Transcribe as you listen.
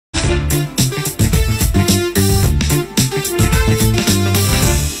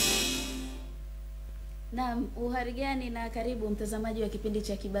Habari gani na karibu mtazamaji wa kipindi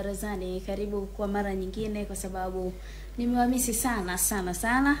cha Kibarazani. Karibu kwa mara nyingine kwa sababu nimewamisi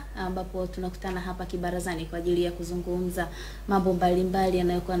sana ambapo tunakutana hapa Kibarazani kwa ajili ya kuzungumza mambo mbalimbali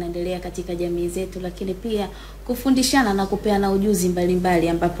yanayokuwa yanaendelea katika jamii zetu, lakini pia kufundishana na kupeana ujuzi mbalimbali,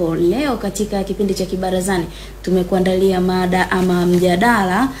 ambapo leo katika kipindi cha Kibarazani tumekuandalia mada ama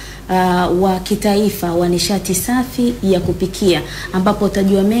mjadala wa kitaifa wa nishati safi ya kupikia, ambapo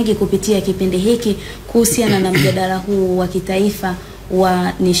utajua mengi kupitia kipindi hiki kuhusiana na mjadala huu wa kitaifa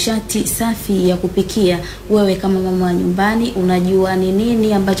wa nishati safi ya kupikia. Wewe kama mama wa nyumbani unajua ni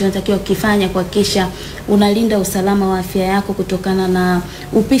nini ambacho unatakiwa kufanya kuhakikisha unalinda usalama wa afya yako kutokana na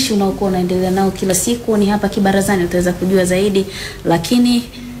upishi unaokuwa unaendelea nao kila siku. Ni hapa Kibarazani utaweza kujua zaidi, lakini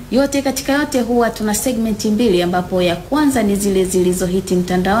yote katika yote huwa tuna segment mbili, ambapo ya kwanza ni zile zilizohiti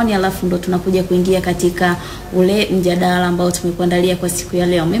mtandaoni, alafu ndo tunakuja kuingia katika ule mjadala ambao tumekuandalia kwa siku ya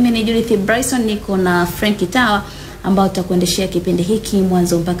leo. Mimi ni Judith Bryson, niko na Frank Kitaifa ambao tutakuendeshea kipindi hiki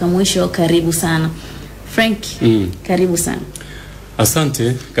mwanzo mpaka mwisho. Karibu sana Frank. Karibu sana.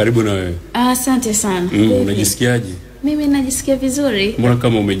 Asante, karibu na wewe. Asante sana. Unajisikiaje? Mimi najisikia vizuri. Mbona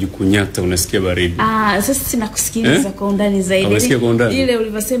kama umejikunyata, unasikia baridi? Sasa sinakusikiliza kwa undani zaidi. Unasikia kwa undani? Ile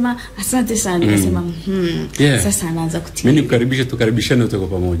ulivyosema asante sana, nikasema sasa anaanza kutii. Mimi nikukaribisha, tukaribishane tuko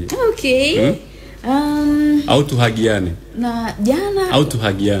pamoja. Okay. Au tuhagiane. Na jana au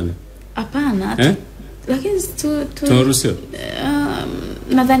tuhagiane. Hapana. Lakini tunaruhusiwa?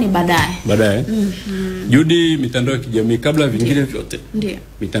 Nadhani baadaye. Judy, mitandao ya kijamii kabla vingine vyote. Ndio.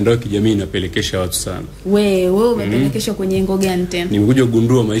 Mitandao ya kijamii inapelekesha watu sana. Wewe umepelekeshwa kwenye ngo gani tena? Nimekuja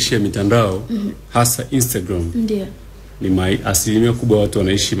kugundua maisha ya mitandao hasa Instagram. Ndio. Ni asilimia kubwa watu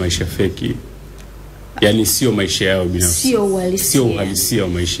wanaishi maisha feki. Yaani sio maisha yao binafsi. Sio uhalisia wa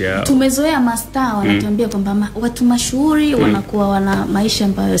maisha yao. Tumezoea mastaa wanatuambia kwamba watu mashuhuri wanakuwa wana maisha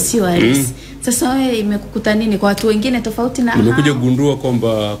ambayo sio halisi. Sasa wewe imekukuta nini kwa watu wengine tofauti na nimekuja kugundua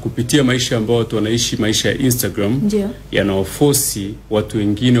kwamba kupitia maisha ambao watu wanaishi maisha ya Instagram yanaoforce watu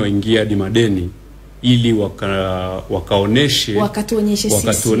wengine waingie hadi madeni ili wakaoneshe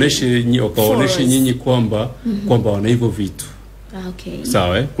nyinyi kwamba wana hivyo vitu. Okay.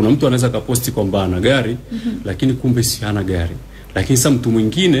 Sawa, kuna mtu anaweza kaposti kwamba ana gari lakini kumbe si hana gari. Lakini sasa mtu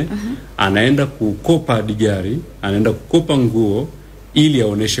mwingine anaenda kukopa hadi gari, anaenda kukopa nguo ili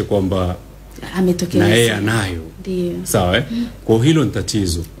aoneshe kwamba ametokea na yeye anayo. Ndio. Sawa, kwa hilo ni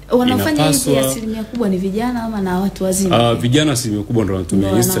tatizo. Wanafanya hivi asilimia kubwa ni vijana ama na watu wazima? Vijana asilimia kubwa ndio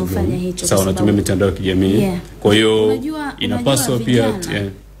wanatumia Instagram. Sawa, wanatumia mitandao ya kijamii. Kwa hiyo inapaswa pia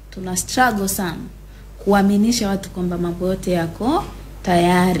tuna struggle sana kuaminisha watu kwamba mambo yote yako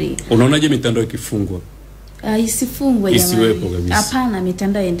tayari. Unaonaje mitandao ikifungwa? Isifungwe jamani. Isiwepo kabisa. Hapana,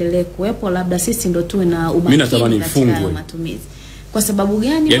 mitandao iendelee kuwepo, labda sisi ndo tuwe na umakini. Mimi natamani ifungwe. Kwa sababu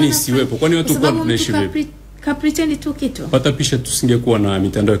gani? Yaani isiwepo. Kwani watu kwa tunaishi vipi? Pretend tu kitu. Pata pisha tusingekuwa na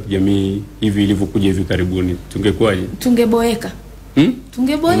mitandao ya kijamii hivi ilivyokuja hivi karibuni. Tungekuwaje? Tungeboeka.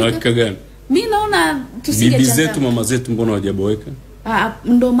 Tungeboeka. Unahakika gani? Mimi naona tusingechanga. Bibi zetu, mama zetu mbona hawajaboeka?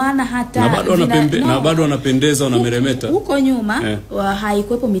 Ndo maana hata na bado wanapendeza, wanameremeta. Huko nyuma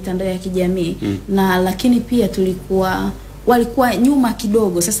haikuwepo mitandao ya kijamii na lakini pia walikuwa nyuma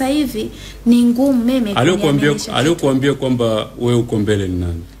kidogo. Sasa hivi ni ngumu. Mimi aliyokuambia kwamba wewe uko mbele ni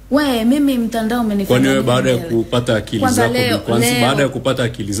nani? Mimi mtandao umenifanya. Kwani wewe baada ya kupata akili zako baada ya kupata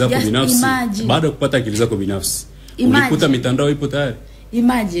akili zako binafsi, ulikuta mitandao ipo tayari?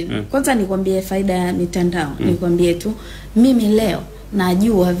 Imagine. Kwanza nikwambie faida ya mitandao. Nikwambie tu mimi leo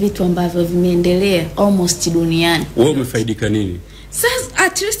najua vitu ambavyo vimeendelea almost duniani. Wewe umefaidika nini? Sasa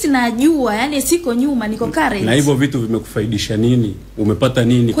at least najua, yani siko nyuma, niko current. Na hivyo vitu vimekufaidisha nini? Umepata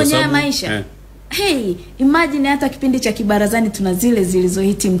nini kwa sababu maisha? Hey, imagine hata kipindi cha Kibarazani tuna zile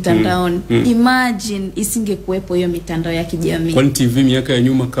zilizohiti mtandaoni. Imagine isingekuwepo hiyo mitandao ya kijamii. Kwani TV miaka ya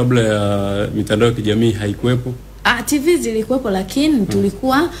nyuma kabla ya mitandao ya kijamii haikuwepo? TV zilikuwepo, lakini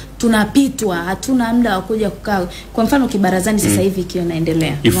tulikuwa tunapitwa, hatuna muda wa kuja kukaa. Kwa mfano Kibarazani sasa hivi ikiwa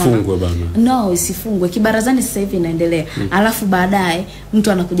inaendelea. Ifungwe bana. No, isifungwe. Kibarazani sasa hivi inaendelea. Alafu baadaye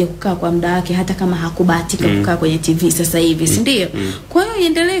mtu anakuja kukaa kwa muda wake hata kama hakubahatika kukaa kwenye TV sasa hivi, si ndio? Kwa hiyo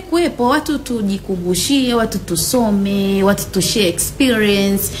iendelee kuwepo, watu tujikumbushie, watu tusome, watu tushare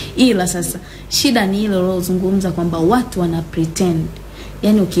experience. Ila sasa shida ni ile ulozungumza kwamba watu wana pretend.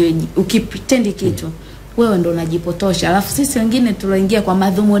 Yaani ukipretend kitu wewe ndo unajipotosha. Alafu sisi wengine tunaingia kwa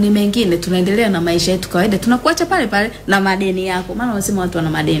madhumuni mengine, tunaendelea na maisha yetu kawaida, tunakuacha pale pale na madeni yako. Maana wanasema watu wana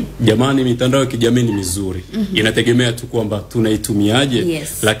madeni. Jamani, mitandao ya kijamii ni mizuri. Inategemea tu kwamba tunaitumiaje.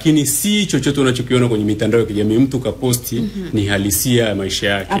 Lakini si chochote unachokiona kwenye mitandao ya kijamii mtu kaposti ni halisia ya maisha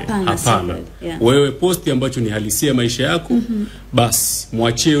yake. Hapana. Wewe posti ambacho ni halisia ya maisha yako, basi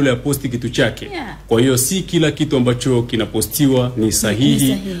muachie yule aposti kitu chake. Kwa hiyo si kila kitu ambacho kinapostiwa ni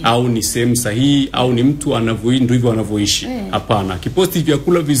sahihi au ni sehemu sahihi au ni mtu anavyoishi ndivyo anavyoishi. Hapana. Kiposti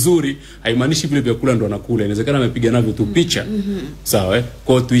vyakula vizuri haimaanishi vile vyakula ndo anakula. Inawezekana amepiga navyo tu picha. Sawa?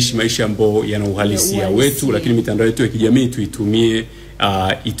 Kwa hiyo tuishi maisha ambayo yana uhalisia wetu, lakini mitandao yetu ya kijamii tuitumie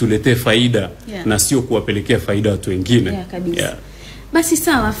ituletee faida na sio kuwapelekea faida watu wengine. Basi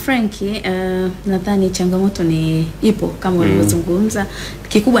sawa Frankie, nadhani changamoto ni ipo kama ulivyozungumza.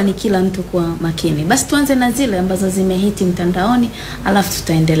 Kikubwa ni kila mtu kuwa makini. Basi tuanze na zile ambazo zimehiti mtandaoni, alafu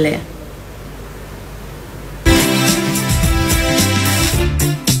tutaendelea.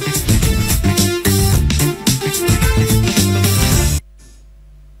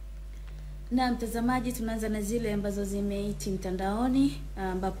 Na mtazamaji, tunaanza na zile ambazo zimeiti mtandaoni,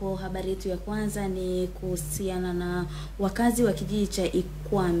 ambapo habari yetu ya kwanza ni kuhusiana na wakazi wa kijiji cha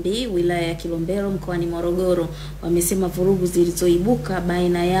Ikwambi, wilaya ya Kilombero, mkoani Morogoro. Wamesema vurugu zilizoibuka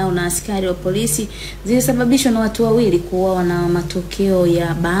baina yao na askari wa polisi zilisababishwa na watu wawili kuuawa na matokeo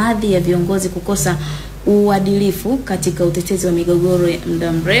ya baadhi ya viongozi kukosa uadilifu katika utetezi wa migogoro ya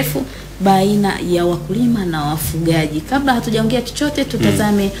muda mrefu baina ya wakulima na wafugaji. Kabla hatujaongea chochote,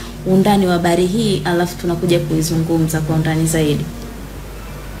 tutazame undani wa habari hii, alafu tunakuja kuizungumza kwa undani zaidi.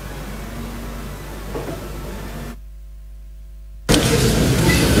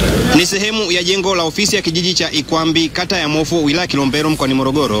 Ni sehemu ya jengo la ofisi ya kijiji cha Ikwambi, kata ya Mofu, wilaya Kilombero, mkoani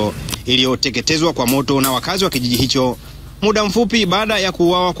Morogoro, iliyoteketezwa kwa moto na wakazi wa kijiji hicho muda mfupi baada ya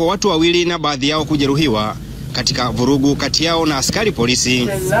kuuawa kwa watu wawili na baadhi yao kujeruhiwa katika vurugu kati yao na askari polisi.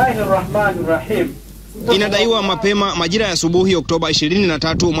 Inadaiwa mapema majira ya asubuhi Oktoba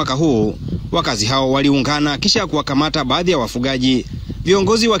 23 mwaka huu, wakazi hao waliungana kisha kuwakamata baadhi ya wafugaji,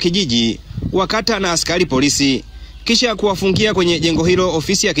 viongozi wa kijiji, wakata na askari polisi, kisha kuwafungia kwenye jengo hilo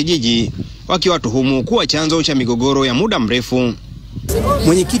ofisi ya kijiji, wakiwatuhumu kuwa chanzo cha migogoro ya muda mrefu.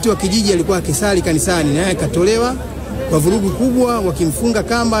 Mwenyekiti wa kijiji alikuwa akisali kanisani, naye akatolewa kwa vurugu kubwa, wakimfunga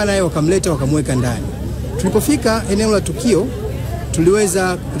kamba, naye wakamleta wakamweka ndani. Tulipofika eneo la tukio,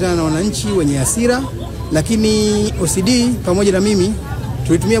 tuliweza kukutana na wananchi wenye hasira, lakini OCD pamoja na mimi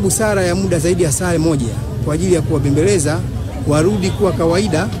tulitumia busara ya muda zaidi ya saa moja kwa ajili ya kuwabembeleza warudi kuwa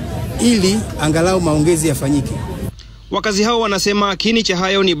kawaida ili angalau maongezi yafanyike. Wakazi hao wanasema kiini cha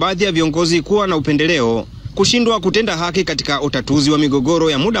hayo ni baadhi ya viongozi kuwa na upendeleo, kushindwa kutenda haki katika utatuzi wa migogoro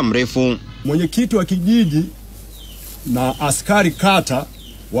ya muda mrefu. Mwenyekiti wa kijiji na askari kata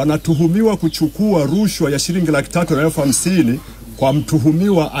wanatuhumiwa kuchukua rushwa ya shilingi 350,000 kwa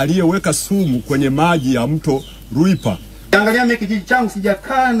mtuhumiwa aliyeweka sumu kwenye maji ya mto Ruipa. Angalia mimi kijiji changu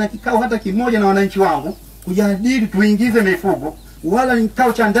sijakaa na kikao hata kimoja na wananchi wangu kujadili tuingize mifugo, wala ni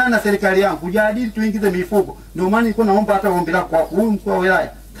kikao cha ndani na serikali yangu kujadili tuingize mifugo. Ndio maana nilikuwa naomba hata ombi lako kwa huyu mkuu wa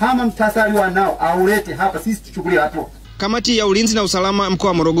wilaya, kama mtasali wanao aulete hapa sisi tuchukulie hatua. Kamati ya ulinzi na usalama mkoa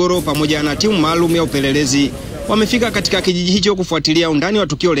wa Morogoro pamoja na timu maalum ya upelelezi wamefika katika kijiji hicho kufuatilia undani wa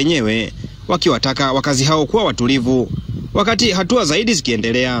tukio lenyewe, wakiwataka wakazi hao kuwa watulivu wakati hatua zaidi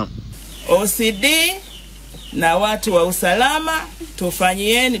zikiendelea. OCD na watu wa usalama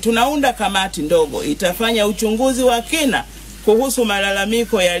tufanyieni, tunaunda kamati ndogo itafanya uchunguzi wa kina kuhusu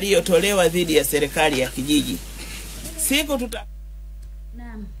malalamiko yaliyotolewa dhidi ya serikali ya kijiji.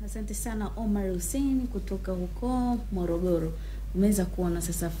 Naam, asante sana Omar Hussein kutoka huko Morogoro. Umeweza kuona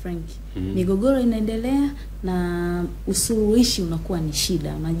sasa Frank, migogoro inaendelea na usuluhishi unakuwa ni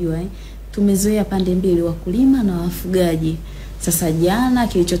shida, unajua tumezoea pande mbili, wakulima na wafugaji. Sasa jana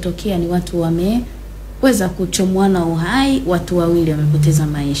kilichotokea ni watu wameweza kuchomwana uhai, watu wawili wamepoteza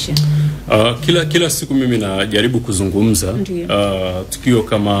maisha. Kila siku mimi najaribu kuzungumza tukio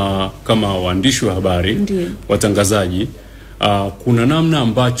kama waandishi wa habari, watangazaji, kuna namna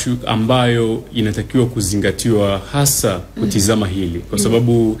ambayo inatakiwa kuzingatiwa, hasa kutizama hili kwa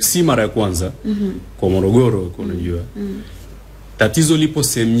sababu si mara ya kwanza kwa Morogoro, unajua. Tatizo lipo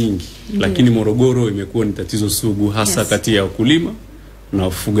sehemu nyingi, lakini Morogoro imekuwa ni tatizo sugu, hasa kati ya wakulima na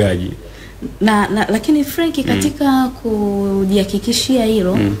wafugaji. Lakini Frank, katika kujihakikishia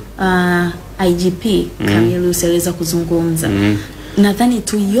hilo, IGP Kamili usiweza kuzungumza. Nadhani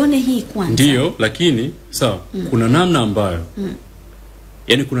tuione hii kwanza. Ndio, lakini sawa, kuna namna ambayo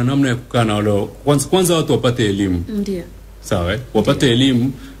yani kuna namna ya kukaa na wale kwanza watu wapate elimu. Ndio. Sawa, wapate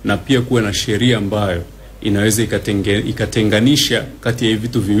elimu na pia kuwe na sheria ambayo inaweza ikatenganisha kati ya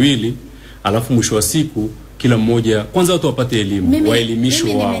vitu viwili alafu mwisho wa siku kila mmoja kwanza watu wapate elimu,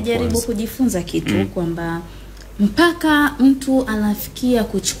 waelimishwe wao. Mimi nimejaribu kujifunza kitu kwamba mpaka mtu anafikia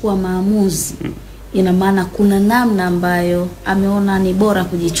kuchukua maamuzi, ina maana kuna namna ambayo ameona ni bora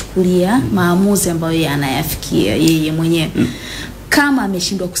kujichukulia maamuzi ambayo anayafikia yeye mwenyewe. Kama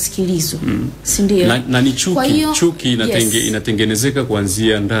ameshindwa kusikilizwa, si ndio? Na ni chuki inatengenezeka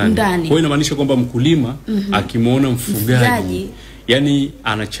kuanzia ndani. Kwa hiyo inamaanisha kwamba mkulima akimwona mfugaji yani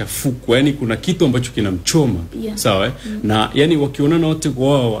anachafuka, yani kuna kitu ambacho kinamchoma, sawa na yani wakionana wote kwa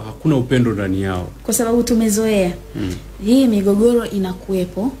wao hakuna upendo ndani yao, kwa sababu tumezoea hii migogoro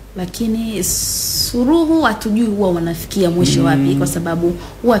inakuwepo, lakini suruhu hatujui huwa wanafikia mwisho wapi, kwa sababu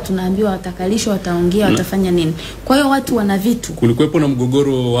huwa tunaambiwa watakalishwa, wataongea, watafanya nini. Kwa hiyo watu wana vitu. Kulikuwepo na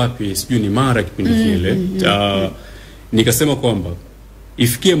mgogoro wapi sijui ni Mara kipindi kile, nikasema kwamba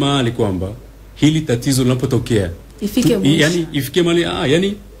ifikie mahali kwamba hili tatizo linapotokea ifikie mahali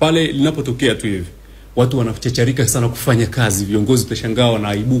yani pale linapotokea tu hivi watu wanachacharika sana kufanya kazi, viongozi utashangaa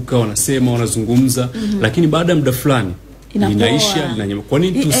wanaibuka, wanasema, wanazungumza, lakini baada ya muda fulani inaisha, linanyama. Kwa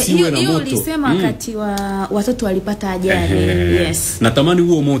nini tusiwe na moto? Ulisema wakati wa watoto walipata ajali. Natamani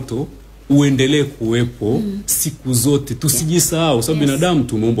huo moto uendelee kuwepo siku zote, tusijisahau, sababu binadamu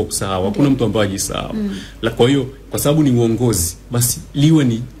tumeumbwa kusahau, hakuna mtu ambaye hajisahau. Kwa hiyo kwa sababu ni uongozi, basi liwe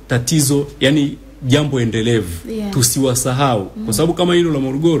ni tatizo, yani jambo endelevu, tusiwasahau, kwa sababu kama hilo la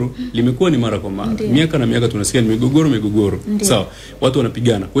Morogoro limekuwa ni mara kwa mara, miaka na miaka tunasikia ni migogoro, sawa, watu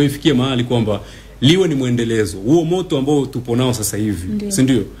wanapigana. Kwa hiyo ifikie mahali kwamba liwe ni muendelezo huo moto ambao tupo nao sasa hivi, si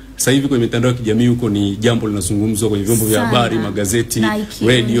ndio? Sasa hivi kwenye mitandao ya kijamii huko ni jambo linazungumzwa kwenye vyombo vya habari, magazeti,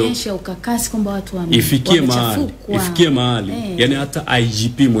 radio, ukakasi kwamba watu ifikie mahali yani hata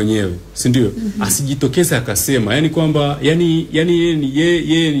IGP mwenyewe, si ndio, asijitokeze akasema yani kwamba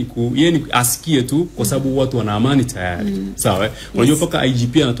yeye ni asikie tu, kwa sababu watu wana amani tayari, sawa. Unajua mpaka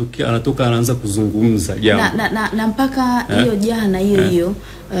IGP anatoka anaanza kuzungumza jambo na mpaka hiyo jana hiyo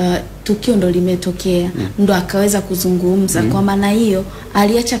tukio ndo limetokea, ndo akaweza kuzungumza. Kwa maana hiyo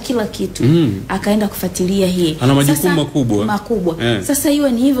aliacha kila kitu akaenda kufuatilia hii. Ana majukumu makubwa. Sasa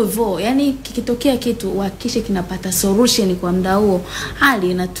iwe ni hivyo hivyo, yani kikitokea kitu hakikisha kinapata solution kwa muda huo,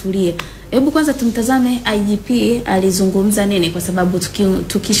 hali inatulia. Hebu kwanza tumtazame IGP alizungumza nini, kwa sababu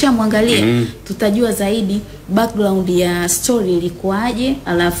tukishamwangalia tutajua zaidi background ya story ilikuwaje,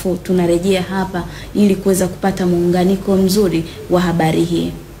 alafu tunarejea hapa ili kuweza kupata muunganiko mzuri wa habari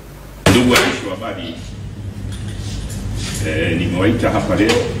hii. Ndugu waandishi wa habari, nimewaita hapa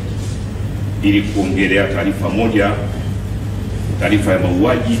leo ili kuongelea taarifa ya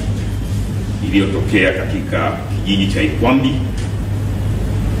mauaji iliyotokea katika kijiji cha Ikwambi,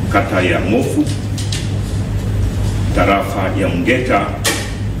 kata ya Mofu, tarafa ya Mgeta,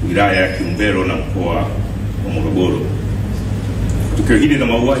 wilaya ya Kiumbero na mkoa wa Morogoro. Tukio hili la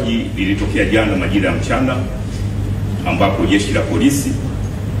mauaji lilitokea jana majira ya mchana, ambapo jeshi la polisi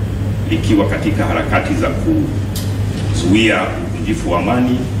likiwa katika harakati za kuzuia uvunjifu wa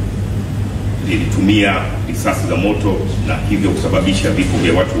amani lilitumia risasi za moto na hivyo kusababisha vifo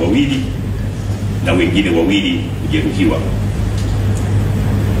vya watu wawili na wengine wawili kujeruhiwa.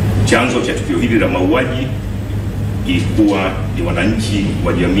 Chanzo cha tukio hili la mauaji ilikuwa ni wananchi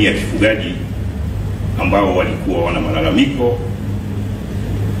wa jamii ya kifugaji ambao walikuwa wana malalamiko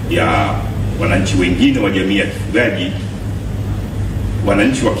ya wananchi wengine wa jamii ya kifugaji.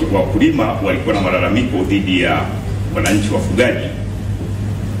 Wananchi wa wakulima walikuwa na malalamiko dhidi ya wananchi wafugaji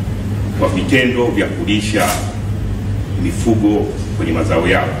kwa vitendo vya kulisha mifugo kwenye mazao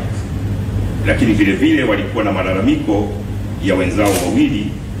yao, lakini vile vile walikuwa na malalamiko ya wenzao wawili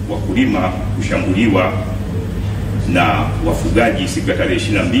wakulima kushambuliwa na wafugaji siku ya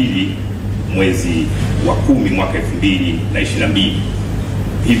tarehe 22 mwezi wa 10 mwaka 2022.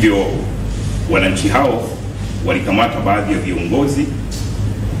 Hivyo wananchi hao walikamata baadhi ya viongozi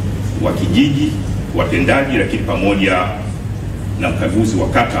wa kijiji, watendaji, lakini pamoja na mkaguzi wa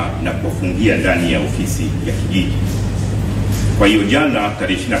kata na kuwafungia ndani ya ofisi ya kijiji. Kwa hiyo jana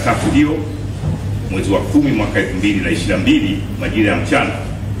tarehe 23 hiyo mwezi wa 10 mwaka 2022 majira ya mchana,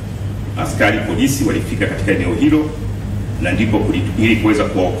 askari polisi walifika katika eneo hilo na ndipo ili kuweza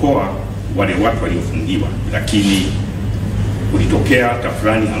kuwaokoa wale watu waliofungiwa, lakini kulitokea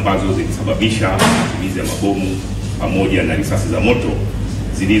tafrani ambazo zilisababisha matumizi ya mabomu pamoja na risasi za moto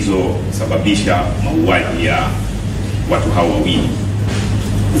zilizosababisha mauaji ya watu hao wawili.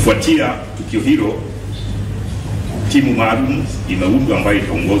 Kufuatia tukio hilo, timu maalum imeundwa ambayo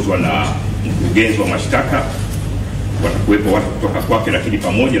itaongozwa na mkurugenzi wa mashtaka, watakuwepo watu kutoka kwake, lakini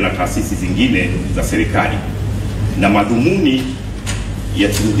pamoja na taasisi zingine za serikali. Na madhumuni ya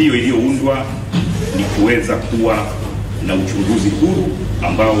timu hiyo iliyoundwa ni kuweza kuwa na uchunguzi huru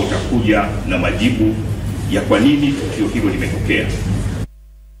ambao utakuja na majibu ya kwa nini tukio hilo limetokea.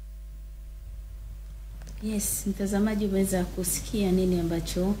 Yes, mtazamaji umeweza kusikia nini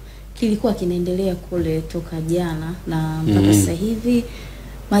ambacho kilikuwa kinaendelea kule toka jana na mpaka sasa hivi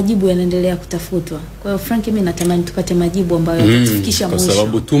majibu yanaendelea kutafutwa. Kwa hiyo Frank, mimi natamani tupate majibu ambayo yatufikisha mwisho. Kwa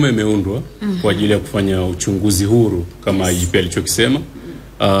sababu tume imeundwa kwa ajili ya kufanya uchunguzi huru kama IGP alichokisema.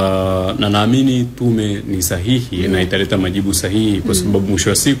 Na naamini tume ni sahihi na italeta majibu sahihi kwa sababu mwisho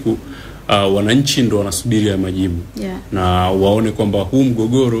wa siku wananchi ndo wanasubiri ya majibu. Na waone kwamba huu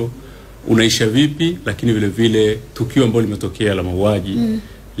mgogoro unaisha vipi, lakini vile vile tukio ambalo limetokea la mauaji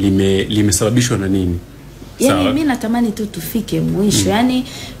limesababishwa na nini. Yani mimi natamani tu tufike mwisho. Yani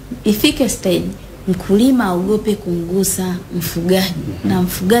ifike stage mkulima aogope kumgusa mfugaji na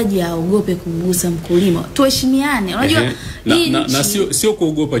mfugaji aogope kumgusa mkulima. Tuheshimiane. Unajua na sio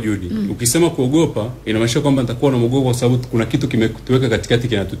kuogopa Judy. Ukisema kuogopa inamaanisha kwamba nitakuwa na mgogo kwa sababu kuna kitu kimetuweka katikati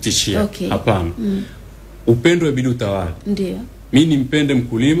kinatutishia. Hapana. Upendo inabidi utawale. Ndio. Mimi nimpende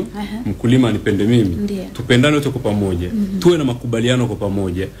mkulima, mkulima anipende mimi. Tupendane wote kwa pamoja. Tuwe na makubaliano kwa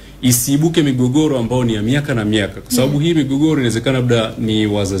pamoja. Isiibuke migogoro ambao ni ya miaka na miaka. Kwa sababu hii migogoro inawezekana labda ni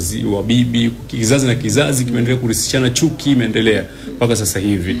wazazi wa bibi, kizazi na kizazi kimeendelea kurisishana, chuki imeendelea mpaka sasa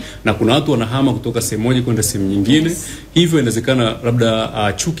hivi. Na kuna watu wanahama kutoka sehemu moja kwenda sehemu nyingine. Hivyo inawezekana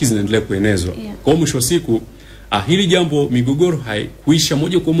labda chuki zinaendelea kuenezwa. Kwa mwisho wa siku hili jambo migogoro haikuisha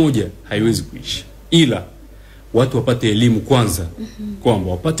moja kwa moja, haiwezi kuisha. Ila watu wapate elimu kwanza,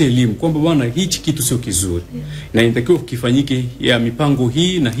 kwamba wapate elimu kwamba bwana hichi kitu sio kizuri na inatakiwa kifanyike ya mipango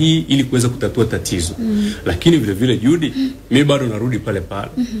hii na hii ili kuweza kutatua tatizo. Lakini vile vile Judy, mimi bado narudi pale pale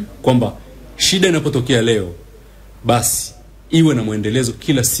kwamba shida inapotokea leo basi iwe na muendelezo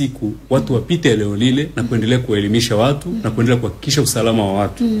kila siku, watu wapite leo lile na kuendelea kuelimisha watu na kuendelea kuhakikisha usalama wa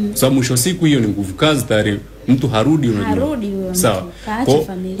watu. Kwa sababu mwisho siku hiyo ni nguvu kazi tayari, mtu harudi unajua. Sawa.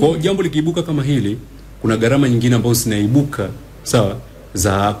 Kwa jambo likiibuka kama hili kuna gharama nyingine ambazo zinaibuka, sawa,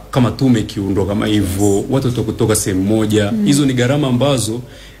 za kama tume kiundwa kama hivyo, watu kutoka sehemu moja. Hizo ni gharama ambazo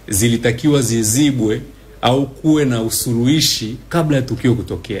zilitakiwa zizibwe au kuwe na usuluhishi kabla ya tukio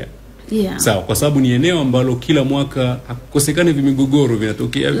kutokea. Sawa, kwa sababu ni eneo ambalo kila mwaka hakukosekani vimigogoro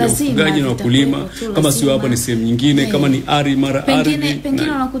vinatokea vya ufugaji na wakulima. Kama sio hapa ni sehemu nyingine, kama ni pengine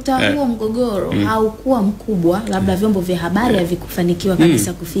unakuta huo mgogoro haukuwa mkubwa, labda vyombo vya habari havikufanikiwa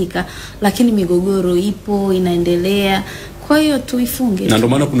kabisa kufika, lakini migogoro ipo inaendelea. Kwa hiyo tuifunge. Na ndio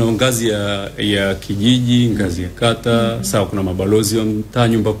maana kuna ngazi ya kijiji, ngazi ya kata, sawa, kuna mabalozi wa mtaa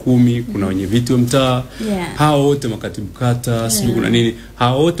nyumba 10, kuna wenye viti wa mtaa. Hao wote makatibu kata, sijui kuna nini.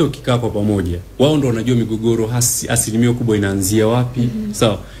 Hao wote ukikaa kwa pamoja, wao ndio wanajua migogoro asilimia kubwa inaanzia wapi.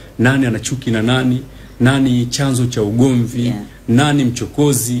 Sawa. Nani anachuki na nani chanzo cha ugomvi, nani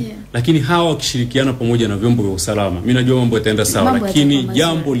mchokozi. Lakini hawa wakishirikiana pamoja na vyombo vya usalama, mimi najua mambo yataenda sawa, lakini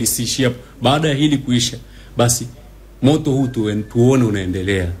jambo lisiishia baada ya hili kuisha. Basi moto huu tuone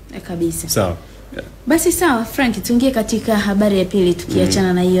unaendelea kabisa. Sawa. Basi sawa Frank, tuingie katika habari ya pili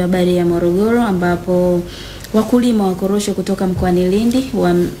tukiachana na hiyo habari ya Morogoro, ambapo wakulima wa korosho kutoka mkoani Lindi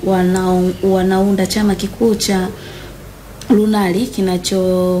wanaunda chama kikuu cha Lunali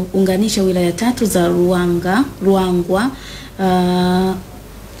kinachounganisha wilaya 3 za Ruangwa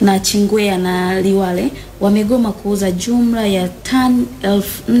na Chingwea na Liwale. Wamegoma kuuza jumla ya tani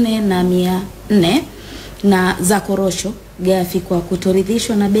 4,400 na za korosho ghafi kwa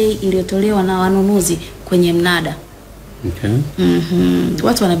kutoridhishwa na bei iliyotolewa na wanunuzi kwenye mnada.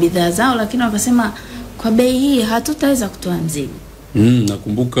 Watu wana bidhaa zao lakini wakasema kwa bei hii hatutaweza kutoa mzigo.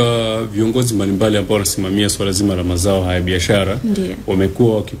 Nakumbuka viongozi mbalimbali ambao wanasimamia swala zima la mazao haya biashara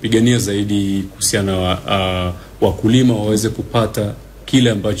wamekuwa wakipigania zaidi kuhusiana wakulima waweze kupata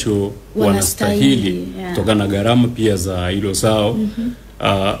kile ambacho wanastahili kutokana na gharama pia za hilo zao.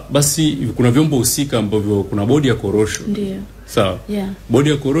 Basi kuna vyombo husika ambavyo kuna bodi ya korosho. Sawa. Bodi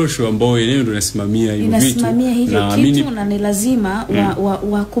ya korosho ambao yenyewe ndio inasimamia hiyo vitu. Na ni lazima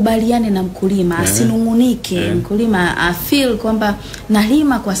wakubaliane na mkulima, asinungunike. Mkulima afeel kwamba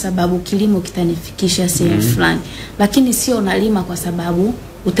nalima kwa sababu kilimo kitanifikisha sehemu fulani, lakini sio nalima kwa sababu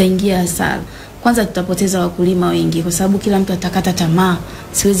utaingia hasara. Kwanza tutapoteza wakulima wengi kwa sababu kila mtu atakata tamaa,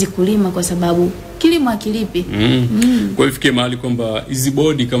 siwezi kulima kwa sababu kilimo hakilipi. Kwa ifikie mahali kwamba hizi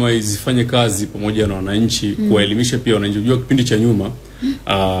bodi kama zifanye kazi pamoja na wananchi, kuwaelimisha pia wananchi. Unajua kipindi cha nyuma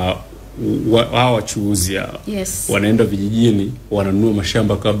hawa wachuuzi wanaenda vijijini, wananunua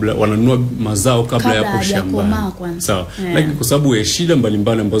mashamba kabla, wananunua mazao kabla ya shambani. Sawa. Lakini kwa sababu ya shida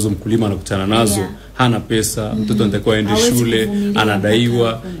mbalimbali ambazo mkulima anakutana nazo, hana pesa, mtoto anatakiwa aende shule,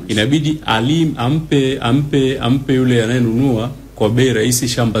 anadaiwa, inabidi ampe yule anayenunua kwa bei rahisi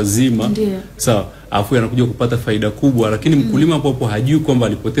shamba zima. Sawa. alafu anakuja kupata faida kubwa, lakini mkulima hapo hajui kwamba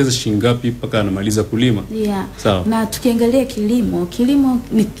alipoteza shilingi ngapi mpaka anamaliza kulima. Sawa. Na tukiangalia kilimo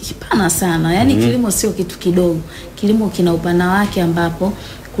ni kipana sana. Yaani kilimo sio kitu kidogo. Kilimo kina upana wake ambapo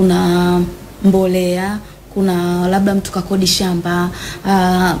kuna mbolea, kuna labda mtu kakodi shamba,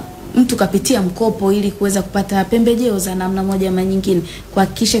 mtu kapitia mkopo ili kuweza kupata pembejeo za namna moja ama nyingine,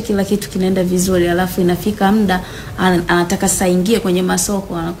 kuhakikisha kila kitu kinaenda vizuri. Alafu inafika muda anataka sasa ingie kwenye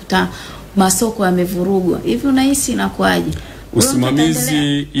masoko, anakuta masoko yamevurugwa. Hivi unahisi inakuaje?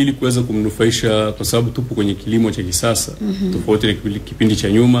 Usimamizi ili kuweza kumnufaisha, kwa sababu tupo kwenye kilimo cha kisasa tofauti na kipindi cha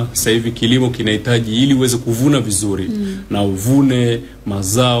nyuma. Sasa hivi kilimo kinahitaji ili uweze kuvuna vizuri na uvune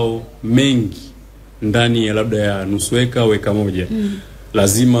mazao mengi ndani ya labda ya nusu eka au eka moja.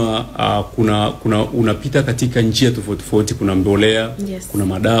 Lazima kuna unapita katika njia tofauti. Kuna mbolea, kuna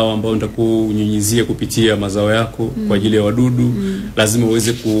madawa ambayo nitakunyunyizia kupitia mazao yako kwa ajili ya wadudu. Lazima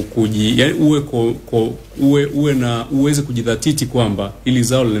uweze yani uweze kujidhatiti kwamba ili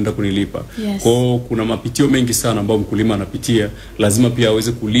zao linaenda kunilipa. Kwa kuna mapitio mengi sana ambayo mkulima anapitia. Lazima pia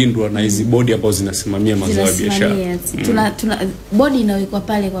aweze kulindwa na hizi bodi ambazo zinasimamia mazao ya biashara. Tuna bodi inawekwa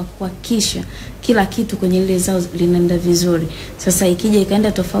pale kwa kuhakikisha kila kitu kwenye ile zao linaenda vizuri. Sasa ikija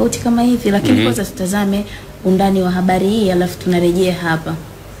ikaenda tofauti kama hivi, lakini kwanza tutazame undani wa habari hii alafu tunarejea hapa.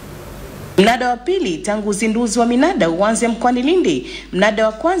 Mnada wa pili tangu uzinduzi wa minada uanze mkoani Lindi. Mnada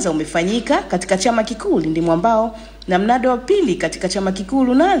wa kwanza umefanyika katika chama kikuu Lindi Mwambao na mnada wa pili katika chama kikuu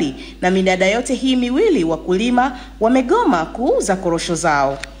Lunali, na minada yote hii miwili wakulima wamegoma kuuza korosho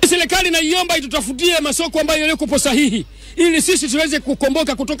zao. Serikali naiomba itutafutie masoko ambayo yako sahihi ili sisi tuweze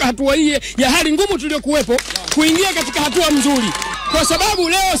kukomboka kutoka hatua hii ya hali ngumu tuliyokuwepo kuingia katika hatua nzuri. Kwa sababu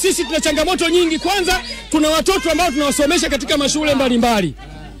leo sisi tuna changamoto nyingi. Kwanza tuna watoto ambao tunawasomesha katika mashule mbalimbali.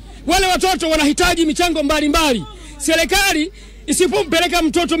 Wale watoto wanahitaji michango mbalimbali. Serikali isipompeleka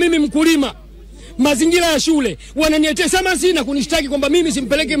mtoto mimi mkulima mazingira ya shule, wananiletea samasi na kunishtaki kwamba mimi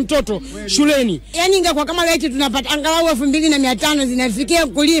simpeleke mtoto shuleni. Yaani ingekuwa kama leo tunapata angalau 2500 zinafikia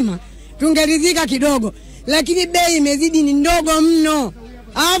mkulima, tungeridhika kidogo. Lakini bei imezidi, ni ndogo mno.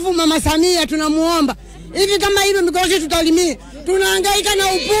 Alafu Mama Samia tunamuomba, hivi kama hilo mikorosho tutalimia, tunahangaika na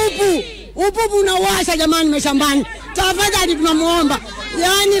upupu unawasha jamani mashambani. Tafadhali tunamuomba,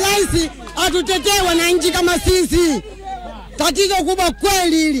 yaani rais atutetee wananchi kama sisi. Tatizo kubwa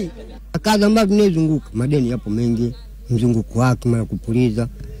kweli hili. Kazi ambazo tunazunguka, madeni yapo mengi, mzunguko wake mara kupuliza.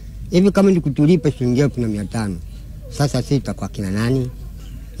 Hivi kama ni kutulipa shilingi 1500. Sasa sita kwa kina nani?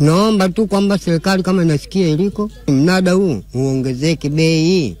 Naomba tu kwamba serikali kama inasikia iliko, mnada huu uongezeke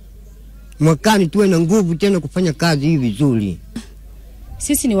bei. Mwakani tuwe na nguvu tena kufanya kazi hii vizuri.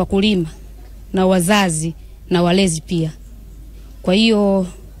 Sisi ni wakulima na wazazi na walezi pia. Kwa hiyo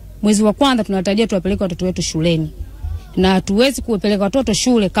mwezi wa kwanza tunatarajia tuwapeleke watoto wetu shuleni. Na hatuwezi kuwapeleka watoto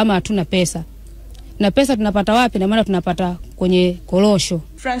shule kama hatuna pesa. Na pesa tunapata wapi? Na maana tunapata kwenye korosho.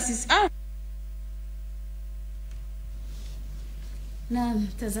 Francis Na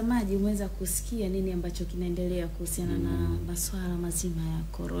mtazamaji, umeweza kusikia nini ambacho kinaendelea kuhusiana na masuala mazima ya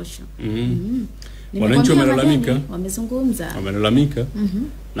korosho. Wananchi wamelalamika, wamezungumza, wamelalamika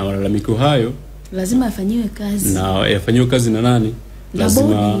na malalamiko hayo lazima yafanyiwe kazi. Na yafanyiwe kazi na nani?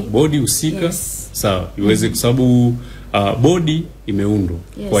 Lazima bodi husika, sawa, iweze, kwa sababu bodi imeundwa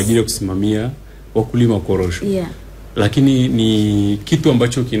kwa ajili ya kusimamia wakulima korosho. Lakini ni kitu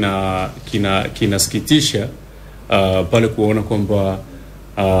ambacho kinasikitisha pale kuona kwamba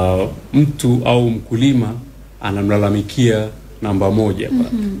mtu au mkulima anamlalamikia namba moja pale.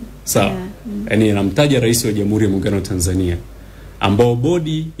 Sawa. Yaani anamtaja Rais wa Jamhuri ya Muungano wa Tanzania, ambao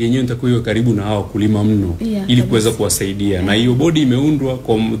bodi yenyewe itakuwa karibu na hao wakulima mno ili kuweza kuwasaidia. Na hiyo bodi imeundwa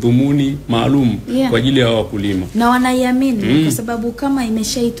kwa dhumuni maalum kwa ajili ya hao wakulima. Na wanaiamini kwa sababu kama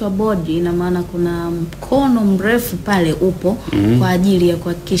imeshaitwa bodi, ina maana kuna mkono mrefu pale upo kwa ajili ya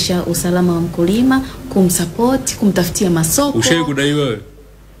kuhakikisha usalama wa mkulima, kumsupport, kumtafutia masoko. Ushawahi kudaiwa wewe?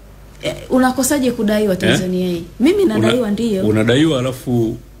 Unakosaje kudaiwa Tanzania hii? Mimi nadaiwa ndio. Unadaiwa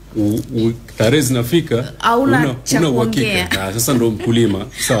alafu tarehe zinafika una uhakika. Sasa ndo mkulima,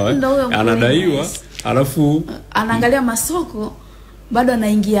 sawa? Anadaiwa alafu anaangalia masoko, bado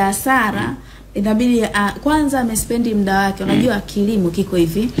anaingia hasara. Inabidi kwanza amespendi muda wake. Unajua kilimo kiko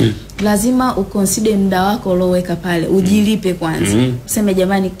hivi, lazima uconsider muda wako ulioweka pale, ujilipe kwanza. Useme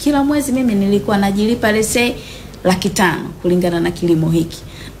jamani, kila mwezi mimi nilikuwa najilipa let's say 500 kulingana na kilimo hiki.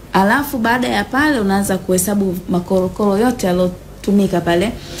 Alafu baada ya pale unaanza kuhesabu makorokoro yote yalotumika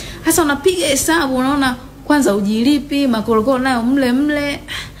pale. Hasa unapiga hesabu, unaona kwanza ujilipi, makorokoro nayo mle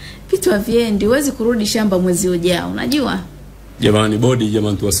vitu haviendi, huwezi kurudi shamba mwezi ujao, unajua? Jamani bodi,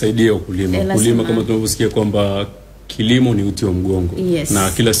 jamani tuwasaidie wakulima. Wakulima kama tunavyosikia kwamba kilimo ni uti wa mgongo. Na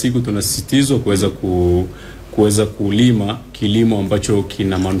kila siku tunasisitizwa kuweza kulima kilimo ambacho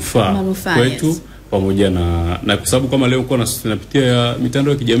kina manufaa kwetu pamoja na kwa sababu kama leo kwa napitia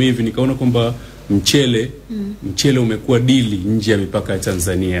mitandao ya kijamii hivi nikaona kwamba mchele umekuwa dili nje ya mipaka ya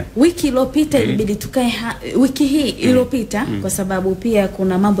Tanzania. Wiki iliyopita ilibidi tukae wiki hii iliyopita kwa sababu pia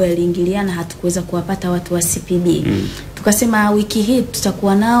kuna mambo yaliingiliana, hatukuweza kuwapata watu wa CPB. Tukasema wiki hii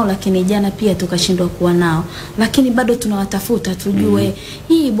tutakuwa nao, lakini jana pia tukashindwa kuwa nao. Lakini bado tunawatafuta tujue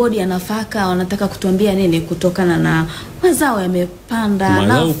hii bodi ya nafaka wanataka kutuambia nini kutokana na mazao yamepanda.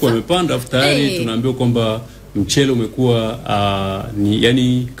 Mazao yamepanda tayari tunaambiwa kwamba mchele umekuwa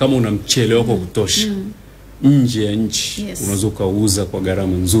yani kama una mchele wako kutosha nje ya nchi unaweza kuuza kwa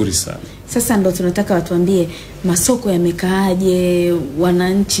gharama nzuri sana. Sasa ndo tunataka watuambie masoko yamekaaje,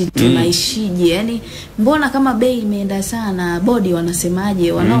 wananchi tunaishije, yani mbona kama bei imeenda sana, bodi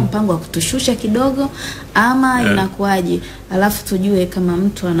wanasemaje, wanao mpango wa kutushusha kidogo ama inakuaje, alafu tujue kama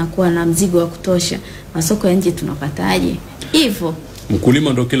mtu anakuwa na mzigo wa kutosha masoko ya nje tunapataje. Hivyo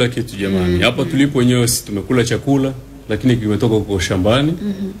mkulima ndo kila kitu jamani. Hapa tulipo wenyewe tumekula chakula lakini kimetoka kwa shambani.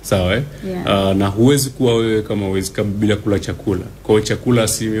 Sawa na huwezi kuwa wewe kama bila kula chakula. Kwa hiyo chakula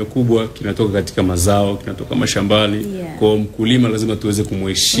asilimia kubwa kinatoka katika mazao, kinatoka mashambani. Kwa hiyo mkulima lazima tuweze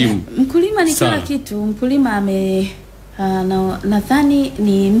kumheshimu. Mkulima ni kila kitu. Mkulima nadhani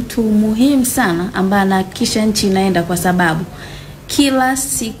ni mtu muhimu sana ambaye anahakikisha nchi inaenda, kwa sababu kila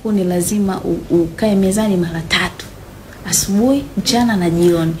siku ni lazima ukae mezani mara 3. Asubuhi, mchana na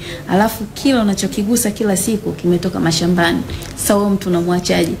jioni. Alafu kila unachokigusa kila siku kimetoka mashambani. Sawa, mtu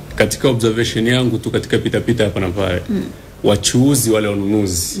unamwachaje? Katika observation yangu tu katika pita hapa na pale. Wachuuzi wale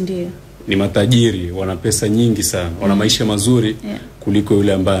wanunuzi ni matajiri, wana pesa nyingi sana. Wana maisha mazuri kuliko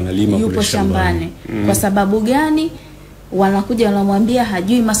yule ambaye analima kule shambani. Kwa sababu gani? Wanakuja wanamwambia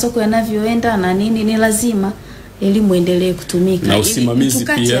hajui masoko yanavyoenda na nini. Ni lazima elimu endelee kutumika na usimamizi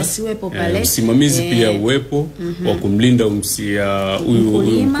pia usimamizi pia uwepo wa kumlinda huyu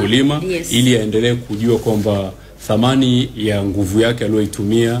mkulima ili aendelee kujua kwamba thamani ya nguvu yake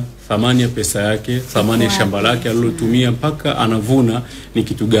aliyoitumia, thamani ya pesa yake, thamani ya shamba lake alilotumia mpaka anavuna ni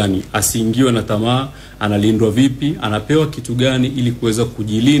kitu gani, asiingiwe na tamaa, analindwa vipi, anapewa kitu gani ili kuweza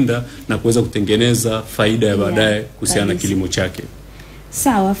kujilinda na kuweza kutengeneza faida ya baadaye kuhusiana na kilimo chake.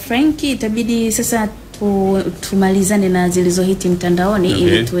 Sawa Frankie, itabidi sasa tumalizane na zilizohiti mtandaoni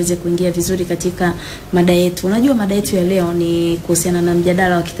ili tuweze kuingia vizuri katika mada yetu. Unajua mada yetu ya leo ni kuhusiana na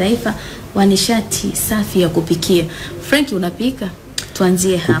mjadala wa kitaifa wa nishati safi ya kupikia. Frankie, unapika?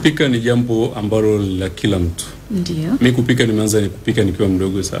 Tuanzie hapa. Kupika ni jambo ambalo la kila mtu. Ndio. Mimi kupika nimeanza kupika nikiwa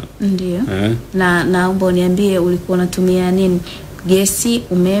mdogo sana. Ndio. Na naomba uniambie ulikuwa unatumia nini? Gesi,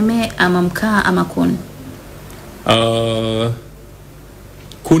 umeme ama mkaa ama kuni?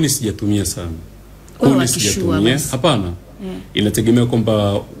 Kuni sijatumia sana. Kuni sijatumia. Hapana. Inategemea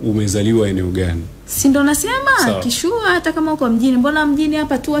kwamba umezaliwa eneo gani. Si ndo nasema kishua hata kama uko mjini. Mbona mjini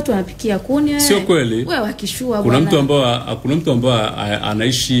hapa tu watu wanapikia kuni wewe? Sio kweli. Wewe wakishua kuna mtu ambaye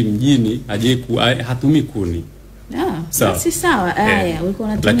anaishi mjini hatumii kuni. Si sawa. Haya, ulikuwa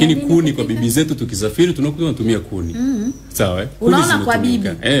unatumia. Lakini kuni kwa bibi zetu tukisafiri tunakuwa tunatumia kuni. Sawa unaona kwa bibi.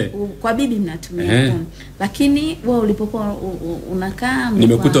 Kwa bibi mnatumia kuni. Lakini wewe ulipokuwa unakaa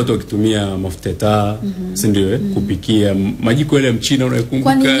nimekuta watu wakitumia mafuta ya taa, si ndio kupikia, majiko yale ya mchina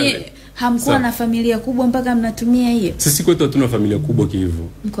unayokumbuka. Kwani hamkuwa na familia kubwa mpaka mnatumia hiyo? Sisi kwetu hatuna familia kubwa hivyo.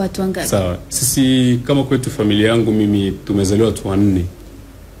 Mko watu wangapi? Sawa. Sisi kama kwetu familia yangu mimi tumezaliwa watu 4.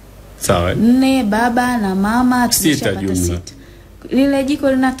 Sawa. 4, baba na mama, tumeshapata 6. Lile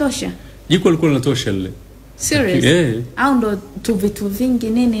jiko linatosha? Jiko lilikuwa linatosha lile. Serious? Au ndo tu vitu vingi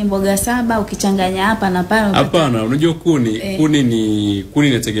nini, mboga 7 ukichanganya hapa na pale? Hapana, unajua kuni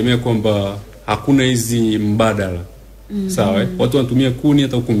inategemea kwamba hakuna hizi mbadala. Sawa, watu wanatumia kuni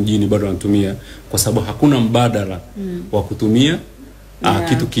hata huko mjini bado wanatumia kwa sababu hakuna mbadala wa kutumia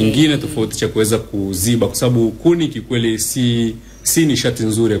kitu kingine tofauti cha kuweza kuziba, kwa sababu kuni kikweli si nishati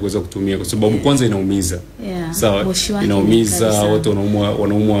nzuri ya kuweza kutumia kwa sababu kwanza inaumiza. Sawa, inaumiza, watu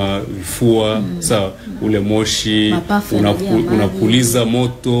wanaumwa vifua. Sawa, ule moshi unapuliza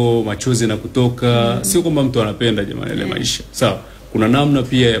moto, machozi na kutoka. Sio kwamba mtu anapenda jamani ile maisha. Sawa, kuna namna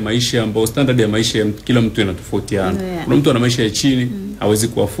pia ya maisha ambayo standard ya maisha ya kila mtu inatofautiana. Kuna mtu ana maisha ya chini, hawezi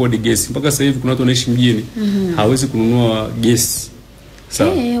kuafford gesi. Mpaka sasa hivi kuna watu wanaishi mjini, hawezi kununua gesi.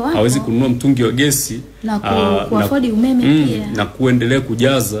 Sawa, hawezi kununua mtungi wa gesi na kuafford umeme pia na kuendelea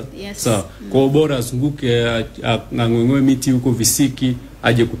kujaza. Sawa, kwa bora azunguke ng'ang'oe miti huko visiki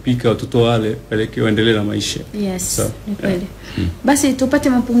aje kupika watoto wale peleke waendelee na maisha. Ni kweli. Basi tupate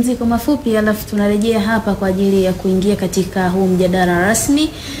mapumziko mafupi alafu tunarejea hapa kwa ajili ya kuingia katika huu mjadala rasmi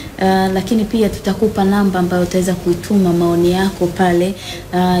lakini pia tutakupa namba ambayo utaweza kuituma maoni yako pale,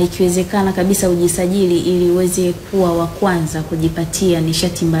 ikiwezekana kabisa ujisajili ili uweze kuwa wa kwanza kujipatia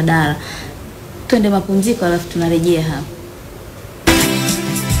nishati mbadala. Twende mapumziko alafu tunarejea hapa.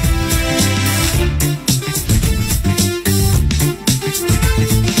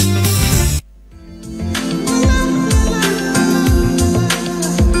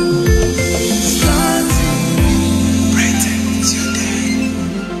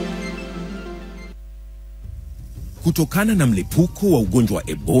 Kutokana na mlipuko wa ugonjwa wa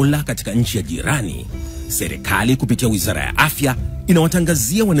Ebola katika nchi ya jirani, serikali kupitia Wizara ya Afya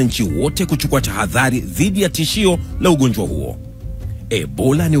inawatangazia wananchi wote kuchukua tahadhari dhidi ya tishio la ugonjwa huo.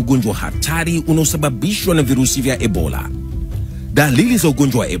 Ebola ni ugonjwa hatari unaosababishwa na virusi vya Ebola. Dalili za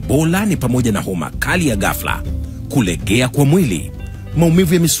ugonjwa wa Ebola ni pamoja na homa kali ya ghafla, kulegea kwa mwili,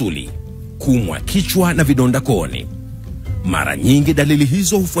 maumivu ya misuli, kuumwa kichwa na vidonda kooni. Mara nyingi dalili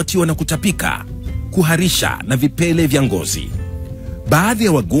hizo hufuatiwa na kutapika, kuharisha na vipele vya ngozi. Baadhi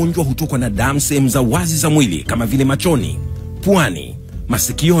ya wagonjwa hutokwa na damu sehemu za wazi za mwili kama vile machoni, puani,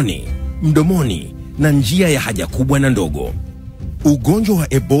 masikioni, mdomoni na njia ya haja kubwa na ndogo. Ugonjwa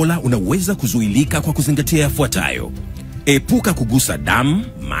wa Ebola unaweza kuzuilika kwa kuzingatia yafuatayo: epuka kugusa damu,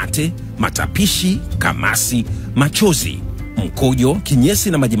 mate, matapishi, kamasi, machozi, mkojo, kinyesi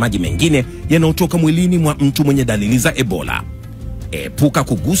na majimaji mengine yanayotoka mwilini mwa mtu mwenye dalili za Ebola. Epuka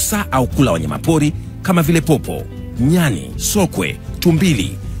kugusa au kula wanyamapori kama vile popo, nyani, sokwe,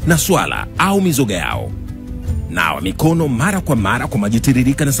 tumbili na swala au mizoga yao. Nawa mikono mara kwa mara kwa maji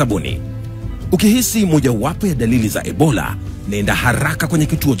tiririka na sabuni. Ukihisi mojawapo ya dalili za Ebola, nenda haraka kwenye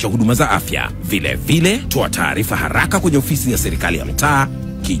kituo cha huduma za afya. Vile vile, toa taarifa haraka kwenye ofisi ya serikali ya mtaa,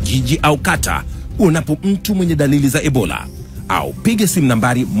 kijiji au kata unapo mtu mwenye dalili za Ebola, au piga simu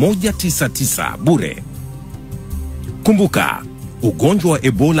nambari 199 bure. Kumbuka, ugonjwa wa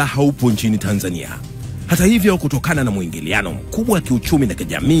Ebola haupo nchini Tanzania. Hata hivyo, kutokana na mwingiliano mkubwa wa kiuchumi na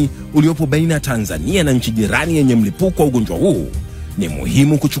kijamii uliopo baina ya Tanzania na nchi jirani yenye mlipuko wa ugonjwa huu, ni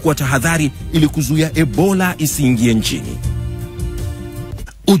muhimu kuchukua tahadhari ili kuzuia Ebola isiingie nchini.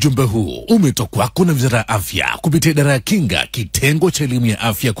 Ujumbe huu umetoka kwako na Wizara ya Afya kupitia Idara ya Kinga, kitengo cha elimu ya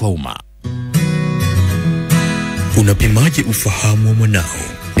afya kwa umma. Unapimaje ufahamu wa mwanao?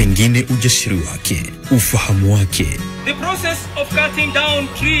 Pengine ujasiri wake, ufahamu wake. The process of cutting down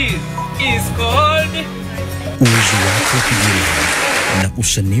trees is called uwezo wake wa kujieleza na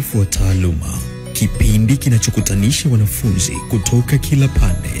usanifu wa taaluma. Kipindi kinachokutanisha wanafunzi kutoka kila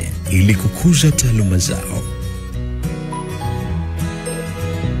pande ili kukuza taaluma zao.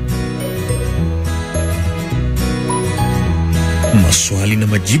 Maswali na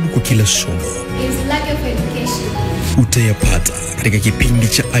majibu kwa kila somo utayapata katika kipindi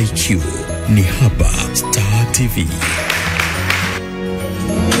cha IQ. Ni hapa Star TV.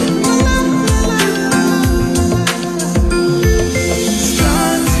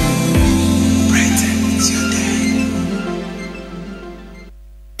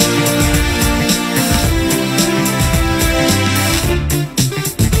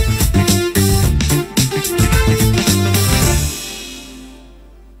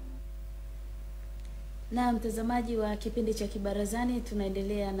 Na mtazamaji wa kipindi cha Kibarazani,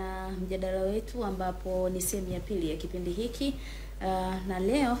 tunaendelea na mjadala wetu ambapo ni sehemu ya pili ya kipindi hiki. Na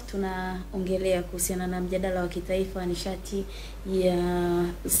leo tunaongelea kuhusiana na mjadala wa kitaifa wa nishati ya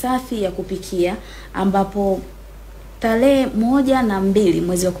safi ya kupikia, ambapo tarehe 1 na 2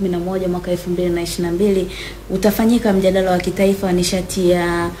 mwezi wa 11 mwaka 2022 utafanyika mjadala wa kitaifa wa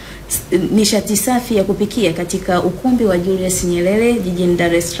nishati safi ya kupikia katika ukumbi wa Julius Nyerere jijini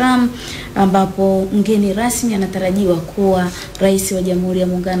Dar es Salaam, ambapo mgeni rasmi anatarajiwa kuwa Rais wa Jamhuri ya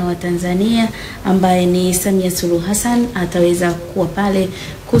Muungano wa Tanzania ambaye ni Samia Suluhu Hassan. Ataweza kuwa pale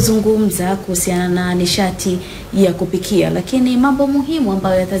kuzungumza kuhusiana na nishati ya kupikia, lakini mambo muhimu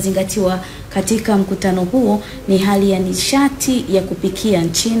ambayo yatazingatiwa katika mkutano huo ni hali ya nishati ya kupikia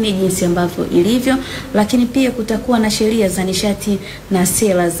nchini jinsi ambavyo ilivyo, lakini pia kutakuwa na sheria za nishati na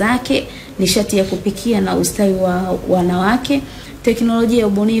sera zake, nishati ya kupikia na ustawi wa wanawake, teknolojia ya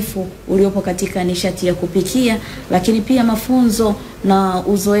ubunifu uliopo katika nishati ya kupikia, lakini pia mafunzo na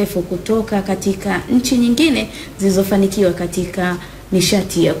uzoefu kutoka katika nchi nyingine zilizofanikiwa katika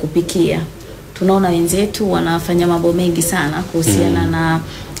nishati ya kupikia. Tunaona wenzetu wanafanya mambo mengi sana kuhusiana na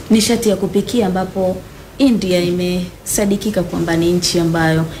nishati ya kupikia, ambapo India imesadikika kwamba ni nchi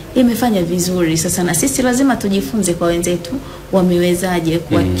ambayo imefanya vizuri. Sasa na sisi lazima tujifunze kwa wenzetu wamewezaje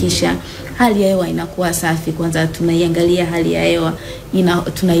kuhakikisha hali ya hewa inakuwa safi. Kwanza tunaiangalia hali ya hewa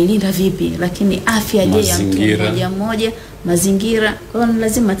tunailinda vipi, lakini afya je ya mtu mmoja, mazingira. Kwa hiyo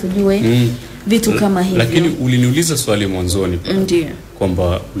lazima tujue vitu kama hivyo. Lakini uliniuliza swali mwanzoni. Ndiyo.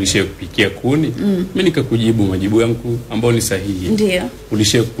 kwamba ulishawahi kupikia kuni. Mimi nikakujibu majibu yangu ambayo ni sahihi. Ndio.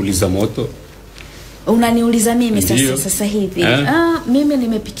 Ulishawahi kupuliza moto? Unaniuliza mimi sasa hivi. Mimi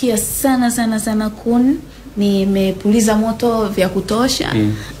nimepikia sana kuni, nimepuliza moto vya kutosha,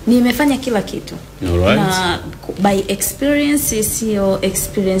 nimefanya kila kitu. Na by experience, sio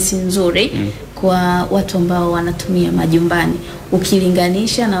experience nzuri kwa watu ambao wanatumia majumbani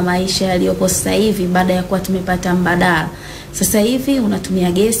ukilinganisha na maisha yaliyopo sasa hivi baada ya kuwa tumepata mbadala. Sasa hivi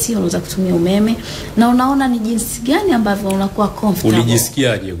unatumia gesi, unaweza kutumia umeme, na unaona ni jinsi gani ambavyo unakuwa comfortable.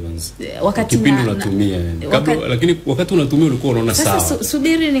 Ulijisikiaje kwanza wakati kipindi unatumia lakini wakati unatumia ulikuwa unaona sawa? Sasa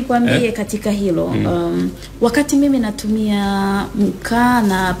subiri nikwambie katika hilo. Wakati mimi natumia mkaa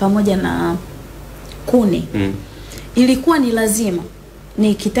na pamoja na kuni, ilikuwa ni lazima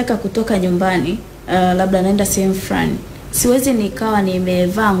nikitaka kutoka nyumbani, labda naenda sehemu fulani, siwezi nikawa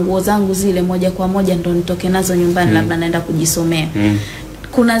nimevaa nguo zangu zile moja kwa moja ndo nitoke nazo nyumbani, labda naenda kujisomea.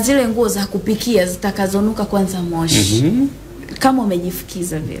 Kuna zile nguo za kupikia zitakazonuka kwanza moshi, kama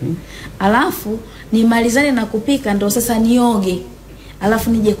umejifukiza vile. Alafu nimalizane na kupika ndo sasa nioge,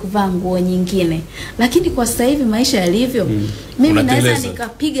 alafu nije kuvaa nguo nyingine. Lakini kwa sasa hivi maisha yalivyo, mimi naweza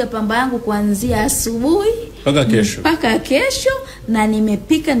nikapiga pamba yangu kuanzia asubuhi mpaka kesho, na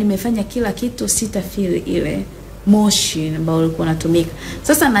nimepika, nimefanya kila kitu, sitafeel ile moshi ambao ulikuwa unatumika.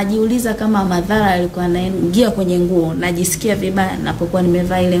 Sasa najiuliza kama madhara yalikuwa yanaingia kwenye nguo, najisikia vibaya ninapokuwa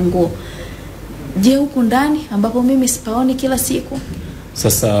nimevaa ile nguo. Je, huku ndani ambapo mimi sipaoni kila siku?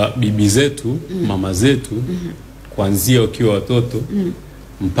 Sasa bibi zetu, mama zetu, kuanzia wakiwa watoto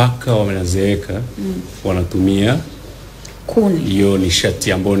mpaka wamenazeeka, wanatumia kuni. Hiyo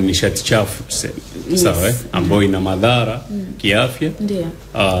nishati ambayo ni nishati chafu tuseme. Sawa, ambayo ina madhara kiafya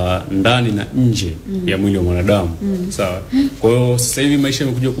ndani na nje ya mwili wa mwanadamu. Sawa. Kwa hiyo sasa hivi maisha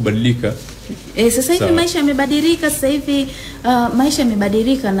yamekuja kubadilika. Sasa hivi maisha yamebadilika, sasa hivi maisha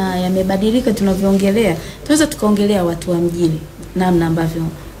yamebadilika, na yamebadilika tunavyoongelea. Tunaweza tukaongelea watu wa mjini namna ambavyo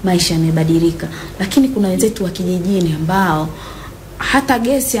maisha yamebadilika, lakini kuna wenzetu wa kijijini ambao hata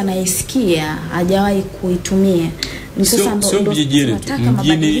gesi anaisikia hajawahi kuitumia. Sio vijijini tu,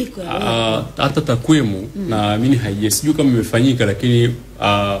 mjini hata takwimu na mimi haijasijui kama imefanyika, lakini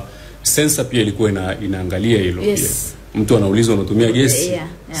sensa pia ilikuwa inaangalia hilo pia. Mtu anaulizwa unatumia gesi.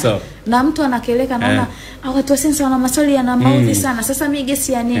 Sawa. Na mtu anakeleka, naona watu wa sensa wana maswali yana maudhi sana. Sasa mimi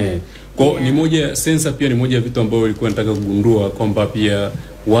gesi ya nini? Kwa ni moja, sensa pia ni moja ya vitu ambavyo ilikuwa nataka kugundua kwamba pia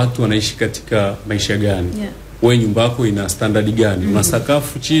watu wanaishi katika maisha gani. Wewe nyumba yako ina standard gani? Una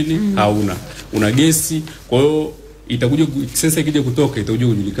sakafu chini au una gesi? Kwa hiyo itakuja sensa ikija kutoka itakuja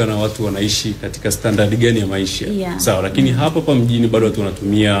kujulikana watu wanaishi katika standard gani ya maisha. Sawa, lakini hapa mjini bado watu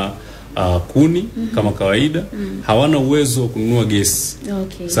wanatumia kuni kama kawaida, hawana uwezo wa kununua gesi.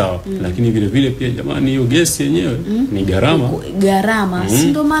 Sawa, lakini vile vile pia jamani, hiyo gesi yenyewe ni gharama. Si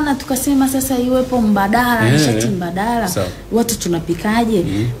ndio maana tukasema sasa iwepo mbadala, nishati mbadala. Watu tunapikaje?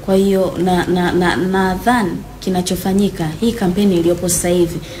 Kwa hiyo nadhani kinachofanyika, hii kampeni iliyopo sasa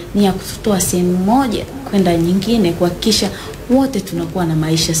hivi ni ya kutoa sehemu moja kwenda nyingine, kuhakikisha wote tunakuwa na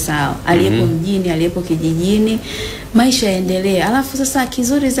maisha sawa, aliyepo mjini, aliyepo kijijini, maisha yaendelee. Alafu sasa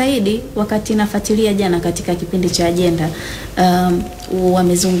kizuri zaidi, wakati nafuatilia jana katika kipindi cha Agenda,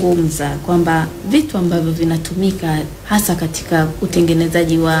 wamezungumza kwamba vitu ambavyo vinatumika hasa katika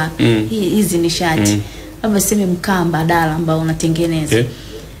utengenezaji wa hizi nishati, labda sema mkaa mbadala ambao unatengeneza,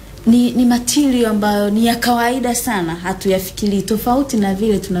 ni material ambayo ni ya kawaida sana, hatuyafikiri, tofauti na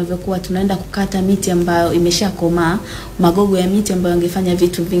vile tunavyokuwa tunaenda kukata miti ambayo imeshakomaa, magogo ya miti ambayo yangefanya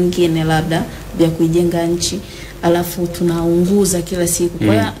vitu vingine labda vya kuijenga nchi, alafu tunaunguza kila siku.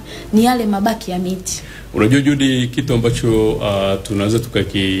 Kwa hiyo ni yale mabaki ya miti. Unajua Judy, kitu ambacho tunaweza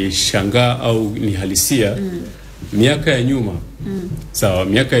tukakishangaa au ni halisia, miaka ya nyuma. Sawa,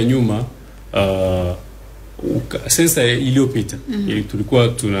 miaka ya nyuma sensa iliyopita tulikuwa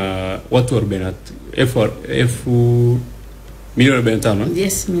tuna watu 40 milioni 45.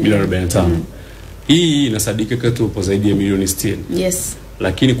 Milioni 45. Hii inasadikika tupo zaidi ya milioni 60.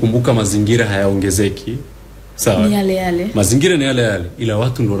 Lakini kumbuka mazingira hayaongezeki. Sawa. Ni yale. Mazingira ni yale, ila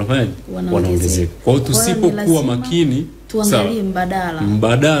watu ndio wanafanya wanaongezeka. Kwa hiyo tusipokuwa makini, tuangalie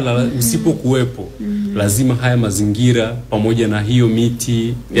mbadala usipokuwepo, lazima haya mazingira pamoja na hiyo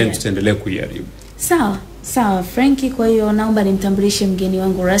miti yani tutaendelea kuiharibu. Sawa Frankie, kwa hiyo naomba nimtambulishe mgeni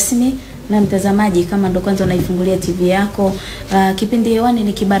wangu rasmi. Na mtazamaji, kama ndo kwanza unaifungulia TV yako, kipindi hewani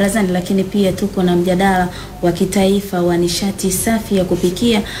ni Kibarazani, lakini pia tuko na mjadala wa kitaifa wa nishati safi ya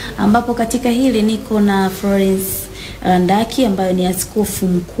kupikia, ambapo katika hili niko na Florence Ndaki ambaye ni askofu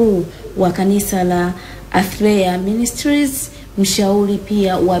mkuu wa kanisa la Athleya Ministries mshauri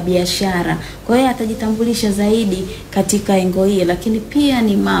pia wa biashara. Kwa hiyo atajitambulisha zaidi katika engo hii, lakini pia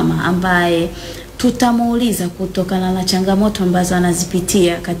ni mama ambaye tutamuuliza kutokana na changamoto ambazo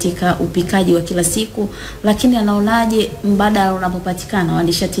anazipitia katika upikaji wa kila siku, lakini anaonaje mbadala unapopatikana wa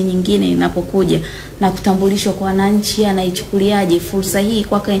nishati nyingine inapokuja na kutambulishwa kwa wananchi, anaichukuliaje fursa hii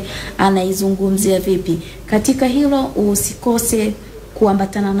kwake, anaizungumzia vipi. Katika hilo usikose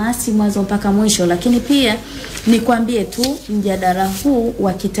kuambatana nasi mwanzo mpaka mwisho. Lakini pia nikwambie tu mjadala huu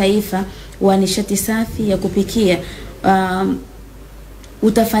wa kitaifa wa nishati safi ya kupikia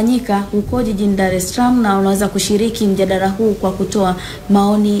utafanyika huko jijini Dar es Salaam, na unaweza kushiriki mjadala huu kwa kutoa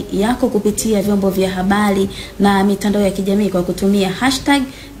maoni yako kupitia vyombo vya habari na mitandao ya kijamii kwa kutumia hashtag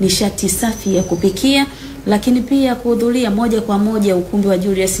nishati safi ya kupikia. Lakini pia kuhudhuria moja kwa moja ukumbi wa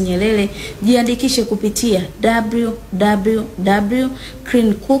Julius Nyerere, jiandikishe kupitia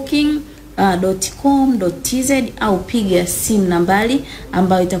www.cleancooking.com.tz au piga simu nambari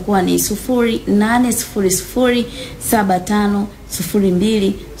ambayo itakuwa ni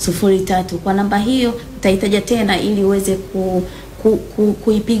 0800750203. Kwa namba hiyo nitahitaja tena ili uweze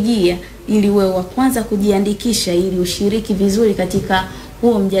kuipigia ili uwe wa kwanza kujiandikisha ili ushiriki vizuri katika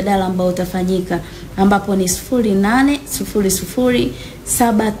huo mjadala ambao utafanyika, ambapo ni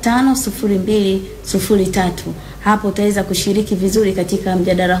 0800750203. Hapo utaweza kushiriki vizuri katika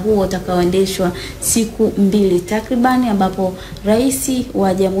mjadala huo utakaoendeshwa siku 2 takribani, ambapo Rais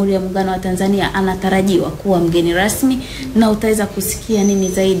wa Jamhuri ya Muungano wa Tanzania anatarajiwa kuwa mgeni rasmi, na utaweza kusikia nini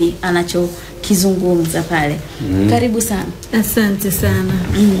zaidi anachokizungumza pale. Karibu sana. Asante sana.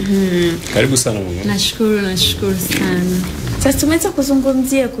 Karibu sana mama. Nashukuru sana. Sasa tumeweza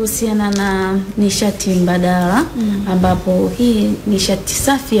kuzungumzia kuhusiana na nishati mbadala, ambapo hii nishati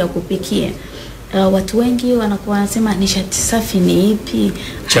safi ya kupikia. Watu wengi wanakuwa wanasema nishati safi ni ipi?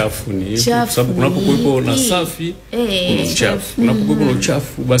 Chafu ni ipi? Kwa sababu kunapokuwepo na safi, kuna uchafu. Kunapokuwepo na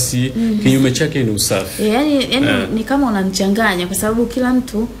uchafu, basi kinyume chake ni usafi. Yani ni kama unamchanganya, kwa sababu kila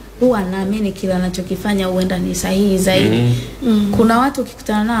mtu huwa anaamini kila anachokifanya huenda ni sahihi zaidi. Kuna watu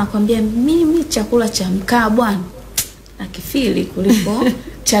ukikutana nao kwambia mimi chakula cha mkaa bwana akifili kuliko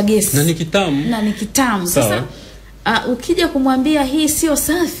cha gesi. Na ni kitamu. Sasa ukija kumwambia hii sio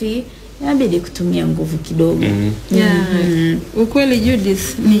safi, inabidi kutumia nguvu kidogo. Ukweli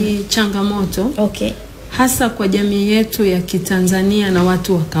Judith, ni changamoto. Hasa kwa jamii yetu ya Kitanzania na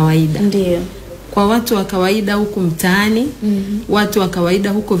watu wa kawaida. Ndio. Kwa watu wa kawaida huko mtaani, watu wa kawaida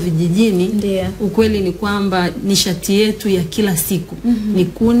huko vijijini, ukweli ni kwamba nishati yetu ya kila siku ni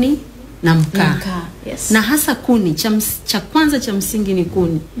kuni na mkaa. Yes. Na hasa kuni, cha kwanza cha msingi ni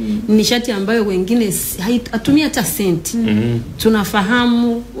kuni. Nishati ambayo wengine hatumia hata senti.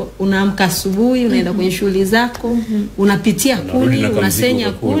 Tunafahamu, unaamka asubuhi, unaenda kwenye shughuli zako, unapitia kuni,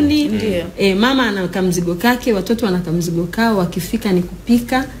 unasenya kuni. Mama anaweka mzigo kake, watoto wanaweka mzigo kao, wakifika ni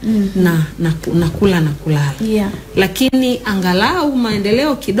kupika na kula na kulala. Lakini angalau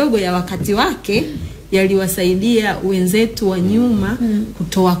maendeleo kidogo ya wakati wake yaliwasaidia wenzetu wa nyuma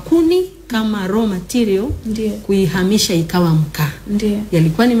kutoa kuni kama raw material, kuihamisha ikawa mkaa.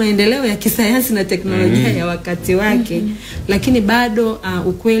 Yalikuwa ni maendeleo ya kisayansi na teknolojia ya wakati wake. Lakini bado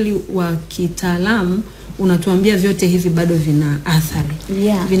ukweli wa kitaalamu unatuambia vyote hivi bado vina athari.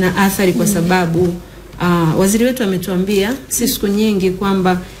 Vina athari kwa sababu waziri wetu ametuambia siku nyingi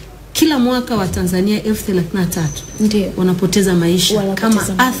kwamba kila mwaka wa Tanzania 1033 wanapoteza maisha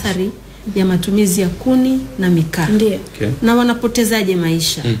kama athari ya matumizi ya kuni na mikaa. Na wanapotezaje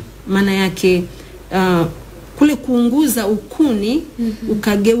maisha? Maana yake kule kuunguza ukuni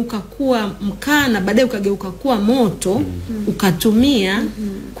ukageuka kuwa mkaa na baadaye ukageuka kuwa moto ukatumia,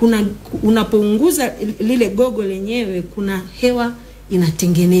 unapounguza lile gogo lenyewe kuna hewa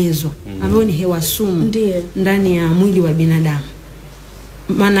inatengenezwa ambayo ni hewa sumu ndani ya mwili wa binadamu.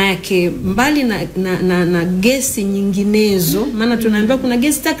 Maana yake mbali na gesi nyinginezo, maana tunaambiwa kuna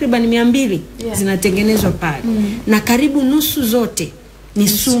gesi takriban 200 zinatengenezwa pale, na karibu nusu zote ni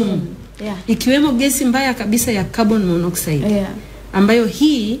sumu. Ikiwemo gesi mbaya kabisa ya carbon monoxide ambayo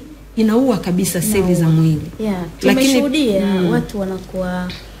hii inaua kabisa seli za mwili. Lakini watu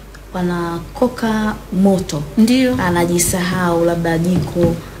wanakoka moto, anajisahau labda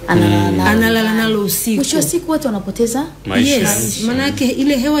jiko, analala nalo usiku. Mwisho wa siku watu wanapoteza maisha. Maana yake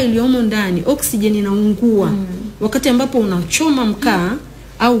ile hewa iliyomo ndani, oxygen inaungua. Wakati ambapo unachoma mkaa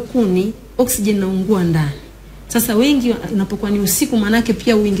au kuni, oxygen inaungua ndani. Sasa wengi inapokuwa ni usiku, maana yake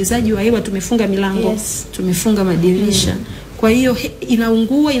pia uingizaji wa hewa, tumefunga milango, tumefunga madirisha. Kwa hiyo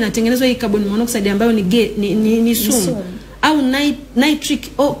inaungua, inatengenezwa hii carbon monoxide ambayo ni sumu. Au nitric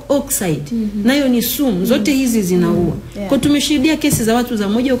oxide nayo ni sumu. Zote hizi zinaua. Kwa tumeshuhudia kesi za watu za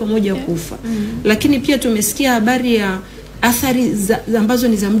moja kwa moja kufa. Lakini pia tumesikia habari ya athari ambazo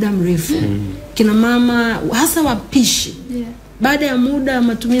ni za muda mrefu. Kina mama hasa wapishi, baada ya muda wa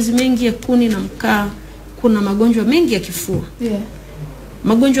matumizi mengi ya kuni na mkaa, kuna magonjwa mengi ya kifua.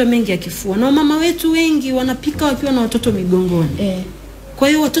 Magonjwa mengi ya kifua. Na mama wetu wengi wanapika wakiwa na watoto migongoni. Kwa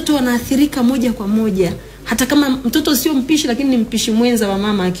hiyo watoto wanaathirika moja kwa moja. Hata kama mtoto sio mpishi, lakini ni mpishi mwenza wa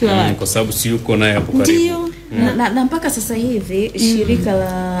mama akiwa wapi. Kwa sababu si yuko naye hapo karibu. Ndio. Na mpaka sasa hivi shirika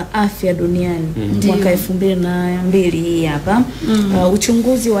la afya duniani mwaka 2002 hii hapa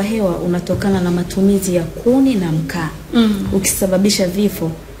uchunguzi wa hewa unatokana na matumizi ya kuni na mkaa ukisababisha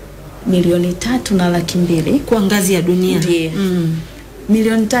vifo 3.2 kwa ngazi ya dunia. Ndiyo.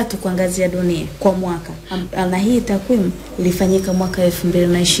 3 kwa ngazi ya dunia kwa mwaka. Na hii takwimu ilifanyika mwaka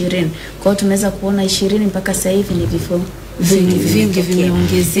 2020. Kwa hiyo tunaweza kuona 20 mpaka sasa hivi ni vifo vingi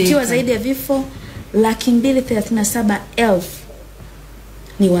vimeongezeka. Ikiwa zaidi ya vifo 237,000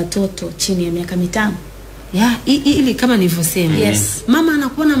 ni watoto chini ya miaka 5. Ili kama nilivyosema, mama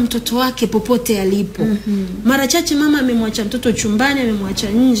anakuwa na mtoto wake popote alipo. Mara chache mama amemwacha mtoto chumbani, amemwacha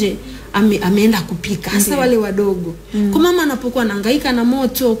nje, ameenda kupika, hasa wale wadogo. Kwa mama anapokuwa anahangaika na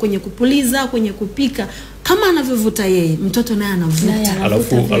moto kwenye kupuliza, kwenye kupika, kama anavyovuta yeye, mtoto naye anavuta.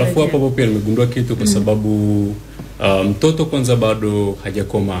 Alafu hapo pia nimegundua kitu kwa sababu mtoto kwanza bado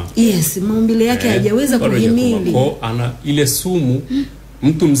hajakoma. Maumbile yake hajaweza kuhimili. Ana ile sumu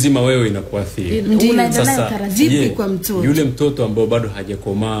mtu mzima wewe inakuathiri. Sasa vipi kwa mtoto? Yule mtoto ambao bado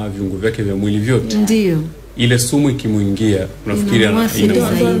hajakomaa viungo vyake vya mwili vyote. Ndio. Ile sumu ikimuingia unafikiri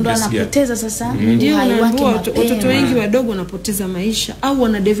anapoteza sasa. Ndio, watoto wengi wadogo wanapoteza maisha au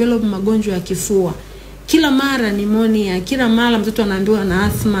wana develop magonjwa ya kifua. Kila mara pneumonia, kila mara mtoto anaambiwa na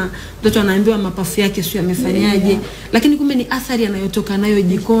asthma, mtoto anaambiwa mapafu yake sio yamefanyaje, lakini kumbe ni athari anayotoka nayo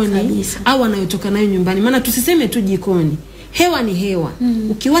jikoni au anayotoka nayo nyumbani. Maana tusiseme tu jikoni. Hewa ni hewa.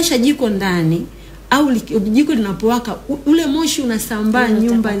 Ukiwasha jiko ndani au jiko linapowaka, ule moshi unasambaa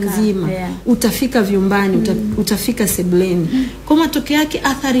nyumba nzima. Utafika vyumbani, utafika sebuleni. Kwa matokeo yake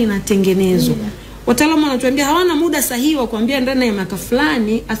athari inatengenezwa. Wataalamu wanatuambia hawana muda sahihi wa kuambia ndani ya miaka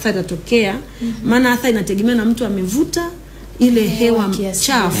fulani athari itatokea. Maana athari inategemea na mtu amevuta ile hewa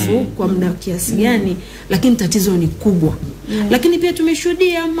chafu kwa muda kiasi gani, lakini tatizo ni kubwa. Lakini pia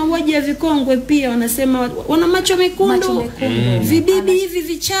tumeshuhudia mauaji ya vikongwe pia, wanasema wana macho mekundu, vibibi hivi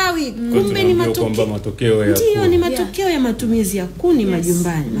vichawi, kumbe ni matokeo ya ndio ni matokeo ya matumizi ya kuni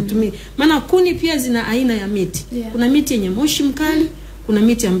majumbani. Maana kuni pia zina aina ya miti. Kuna miti yenye moshi mkali, kuna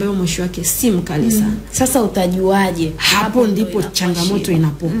miti ambayo moshi wake si mkali sana. Sasa utajuaje? Hapo ndipo changamoto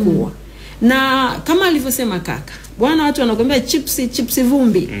inapokuwa. Na kama alivyosema kaka, bwana, watu wanakuambia chipsi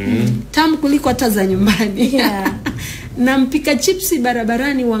vumbi. Tamu kuliko hata za nyumbani. Na mpika chipsi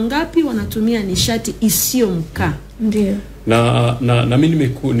barabarani wangapi wanatumia nishati isiyo mkaa? Ndio. Na mimi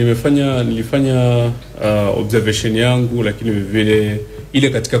nilifanya observation yangu, lakini vile ile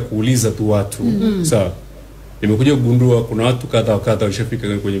katika kuuliza tu watu. Sawa. Nimekuja kugundua kuna watu kadha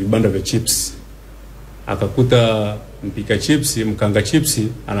walishafika kwenye vibanda vya chips. Akakuta mpika chipsi, mkanga chipsi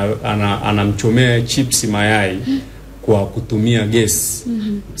anamchomea chipsi mayai kwa kutumia gesi.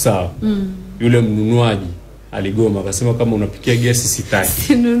 Sawa. Yule mnunuaji aligoma, akasema kama unapikia gesi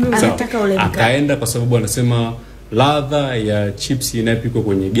sitaki. Anataka ule mkaa. Akaenda kwa sababu anasema ladha ya chipsi inayopikwa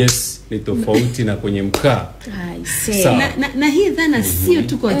kwenye gesi ni tofauti na kwenye mkaa. Na hii dhana sio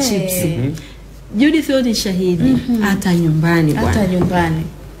tu kwa chipsi. Judith ni shahidi, hata nyumbani bwana. Hata nyumbani.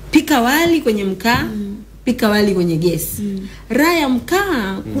 Pika wali kwenye mkaa, pika wali kwenye gesi. Raya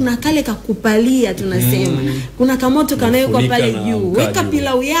mkaa, kuna kale kakupalia tunasema. Kuna kamoto kanawekwa pale juu. Weka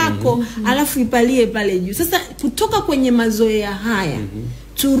pilau yako, alafu ipalie pale juu. Sasa kutoka kwenye mazoea haya,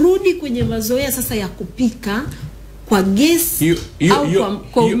 turudi kwenye mazoea sasa ya kupika kwa gesi au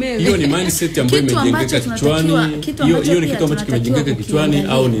kwa umeme. Hiyo ni mindset ambayo imejengeka kichwani. Hiyo ni kitu ambacho kimejengeka kichwani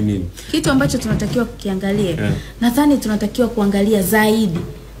au ni nini? Kitu ambacho tunatakiwa kukiangalia. Nadhani tunatakiwa kuangalia zaidi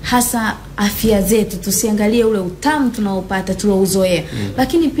hasa afya zetu, tusiangalie ule utamu tunaopata tulouzoea.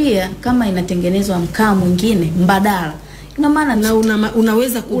 Lakini pia kama inatengenezwa mkaa mwingine mbadala, ina maana na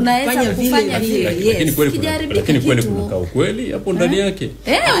unaweza kufanya vile. Lakini kweli kuna ukweli hapo ndani yake.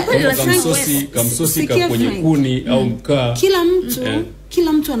 Kamsosi kwenye kuni au mkaa.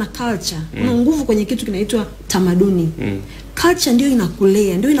 Kila mtu ana culture. Kuna nguvu kwenye kitu kinaitwa tamaduni. Culture ndio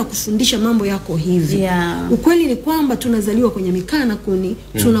inakulea, ndio inakufundisha mambo yako hivi. Ukweli ni kwamba tunazaliwa kwenye mikaa na kuni,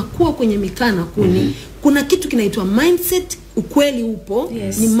 tunakuwa kwenye mikaa na kuni. Kuna kitu kinaitwa mindset, ukweli upo,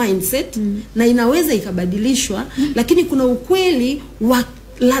 ni mindset na inaweza ikabadilishwa, lakini kuna ukweli wa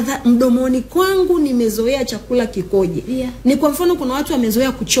ladha mdomoni kwangu nimezoea chakula kikoje. Ni kwa mfano kuna watu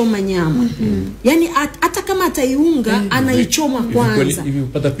wamezoea kuchoma nyama. Yaani hata kama ataiunga anaichoma kwanza. Hivi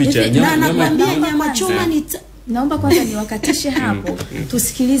upata picha nyama choma ni Naomba kwanza niwakatishe hapo.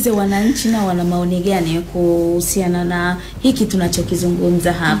 Tusikilize wananchi na wana maoni gani kuhusiana na hiki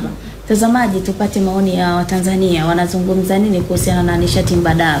tunachokizungumza hapa. Tazamaji, tupate maoni ya Watanzania, wanazungumza nini kuhusiana na nishati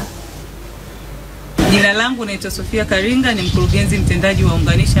mbadala. Jina langu naitwa Sofia Karinga, ni mkurugenzi mtendaji wa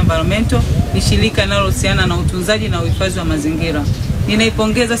Unganisha Environmental, ni shirika linalohusiana na utunzaji na uhifadhi wa mazingira.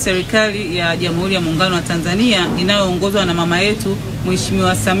 Ninaipongeza serikali ya Jamhuri ya Muungano wa Tanzania inayoongozwa na mama yetu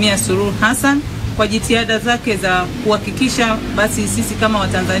Mheshimiwa Samia Suluhu Hassan kwa jitihada zake za kuhakikisha basi sisi kama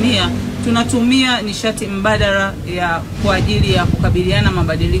Watanzania tunatumia nishati mbadala kwa ajili ya kukabiliana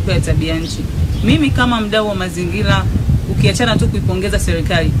mabadiliko ya tabia nchi. Mimi kama mdau wa mazingira, ukiachana tu kuipongeza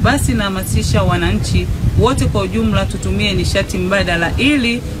serikali, basi nahamasisha wananchi wote kwa ujumla tutumie nishati mbadala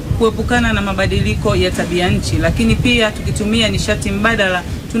ili kuepukana na mabadiliko ya tabia nchi, lakini pia tukitumia nishati mbadala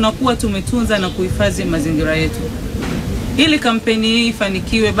tunakuwa tumetunza na kuhifadhi mazingira yetu. Ili kampeni hii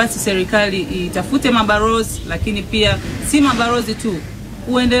ifanikiwe, basi serikali itafute mabalozi, lakini pia si mabalozi tu,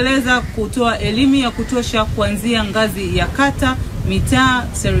 kuendeleza kutoa elimu ya kutosha kuanzia ngazi ya kata, mitaa,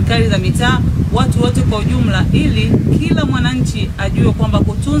 serikali za mitaa, watu wote kwa ujumla, ili kila mwananchi ajue kwamba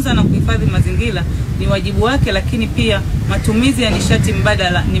kutunza na kuhifadhi mazingira ni wajibu wake, lakini pia matumizi ya nishati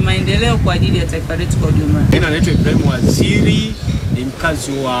mbadala ni maendeleo kwa ajili ya taifa letu kwa ujumla. Mimi naitwa Ibrahim Waziri, ni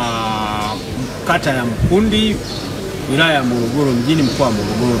mkazi wa kata ya Mkundi, wilaya ya Morogoro mjini, mkoa wa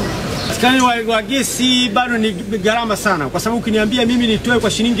Morogoro. Askani wa gesi bado ni gharama sana, kwa sababu ukiniambia mimi nitoe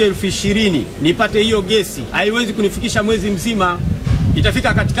kwa shilingi 20,000 nipate hiyo gesi, haiwezi kunifikisha mwezi mzima.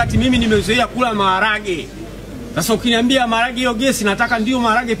 Itafika katikati, mimi nimezoea kula maharage. Sasa ukiniambia maharage hiyo gesi nataka, ndio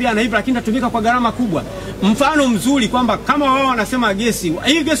maharage pia na hivyo, lakini natumika kwa gharama kubwa. Mfano mzuri kwamba kama wao wanasema gesi,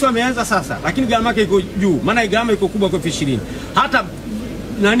 hii gesi wameanza sasa, lakini gharama yake iko juu, maana gharama iko kubwa kwa 20,000. Hata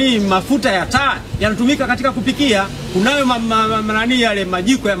mafuta ya taa yanatumika katika kupikia. Kunayo yale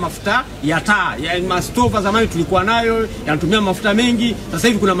majiko ya mafuta ya taa, ya mastova zamani tulikuwa nayo yanatumia mafuta mengi. Sasa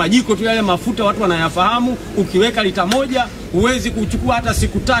hivi kuna majiko tu yale mafuta watu wanayafahamu, ukiweka lita 1 huwezi kuchukua hata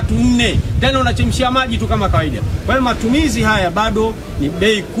siku 3-4, tena unachemshia maji tu kama kawaida. Kwa hiyo matumizi haya bado ni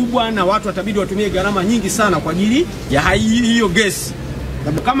bei kubwa, na watu watabidi watumie gharama nyingi sana kwa ajili ya hiyo gesi.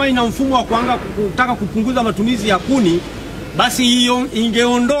 Kama ina mfumo wa kutaka kupunguza matumizi ya kuni, basi hiyo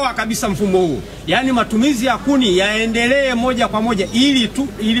ingeondoa kabisa mfumo huo. Yaani matumizi ya kuni yaendelee moja kwa moja, ili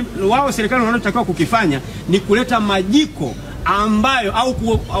wao serikali wanachotakiwa kukifanya ni kuleta majiko ambayo au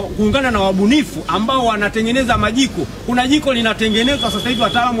kuungana na wabunifu ambao wanatengeneza majiko. Kuna jiko linatengenezwa sasa hivi,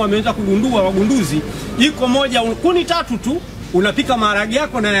 wataalamu wameanza wagunduzi, iko moja kuni 3 tu unapika maharage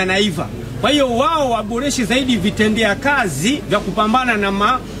yako na yanaiva. Kwa hiyo wao waboreshe zaidi vitendea kazi vya kupambana na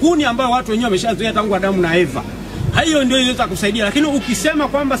makuni ambayo watu wenyewe wameshazoea tangu Adamu na Eva. Hayo ndio inaweza kusaidia, lakini ukisema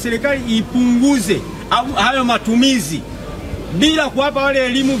kwamba serikali ipunguze hayo matumizi bila kuwapa wale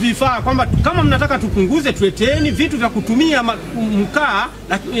elimu vifaa, kwamba kama mnataka tupunguze, tuleteeni vitu vya kutumia mkaa,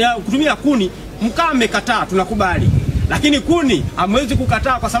 kutumia kuni. Mkaa mmekataa, tunakubali, lakini kuni hamwezi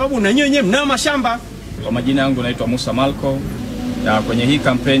kukataa kwa sababu na nyinyi mnao mashamba. Kwa majina yangu naitwa Musa Malko. Kwenye hii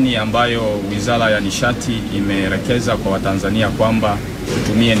kampeni ambayo Wizara ya Nishati imerekeza kwa Watanzania kwamba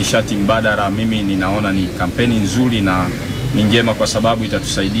tutumie nishati mbadala, mimi ninaona ni kampeni nzuri na ni njema, kwa sababu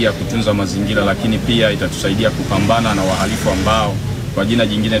itatusaidia kutunza mazingira, lakini pia itatusaidia kupambana na wahalifu ambao kwa jina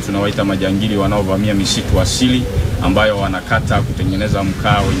jingine tunawaita majangili, wanaovamia misitu asili ambayo wanakata kutengeneza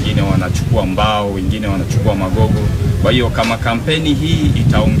mkaa, wengine wanachukua mbao, wengine wanachukua magogo. Kwa hiyo kama kampeni hii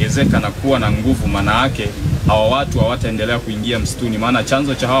itaongezeka na kuwa na nguvu, maana yake hawa watu hawataendelea kuingia msituni, maana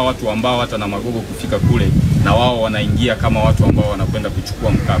chanzo cha hawa watu ambao hata na magogo kufika kule, na wao wanaingia kama watu ambao wanakwenda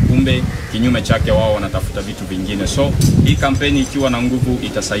kuchukua mkaa, kumbe kinyume chake wao wanatafuta vitu vingine. So hii kampeni ikiwa na nguvu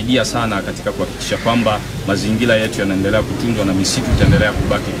itasaidia sana katika kuhakikisha kwamba mazingira yetu yanaendelea kutunzwa na misitu itaendelea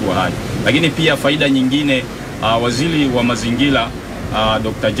kubaki kuwa hai. Lakini pia faida nyingine, waziri wa mazingira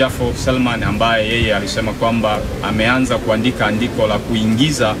Dr. Jafo Selman, ambaye yeye alisema kwamba ameanza kuandika andiko la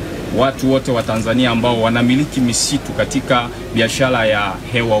kuingiza watu wote wa Tanzania ambao wanamiliki misitu katika biashara ya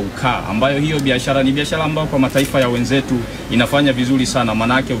hewa ukaa, ambayo hiyo biashara ni biashara ambayo kwa mataifa ya wenzetu inafanya vizuri sana.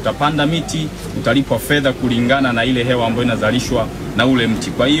 Manake utapanda miti, utalipwa fedha kulingana na ile hewa ambayo inazalishwa na ule mti.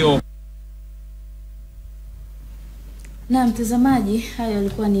 Kwa hiyo na mtazamaji, hayo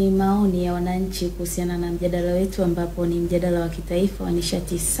yalikuwa ni maoni ya wananchi kuhusiana na mjadala wetu, ambapo ni mjadala wa kitaifa wa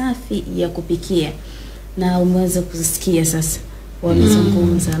nishati safi ya kupikia, na umeweza kusikia sasa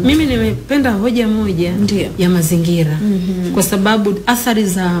wamezungumza. Mimi nimependa hoja moja ya mazingira. Kwa sababu athari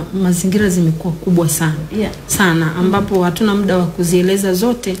za mazingira zimekuwa kubwa sana. Sana ambapo hatuna muda wa kuzieleza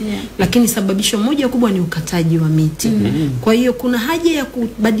zote, lakini sababisho moja kubwa ni ukataji wa miti. Kwa hiyo kuna haja ya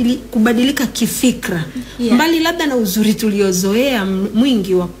kubadilika kifikra. Mbali labda na uzuri tuliozoea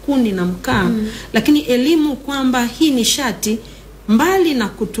mwingi wa kuni na mkaa, lakini elimu kwamba hii nishati mbali na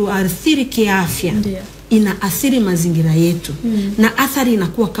kutuathiri kiafya, inaathiri mazingira yetu. Na athari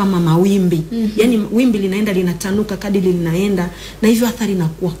inakuwa kama mawimbi. Yani wimbi linaenda linatanuka kadiri linaenda, na hivyo athari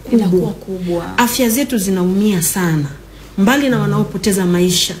inakuwa kubwa. Afya zetu zinaumia sana. Mbali na wanaopoteza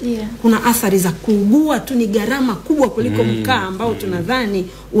maisha, kuna athari za kuugua tu, ni gharama kubwa kuliko mkaa ambao tunadhani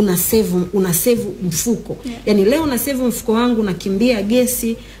unasevu mfuko. Yani leo unasevu mfuko wangu, nakimbia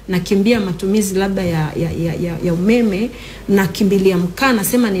gesi, nakimbia matumizi labda ya umeme, nakimbilia mkaa,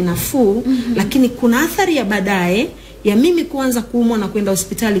 nasema ni nafuu. Lakini kuna athari ya baadaye ya mimi kuanza kuumwa na kwenda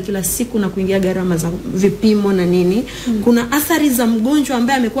hospitali kila siku na kuingia gharama za vipimo na nini. Kuna athari za mgonjwa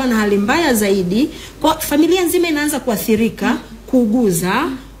ambaye amekuwa na hali mbaya zaidi, kwa familia nzima inaanza kuathirika, kuuguza.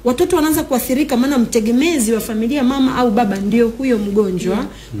 Watoto wanaanza kuathirika, maana mtegemezi wa familia, mama au baba, ndio huyo mgonjwa.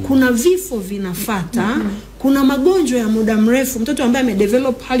 Kuna vifo vinafata. Kuna magonjwa ya muda mrefu. Mtoto ambaye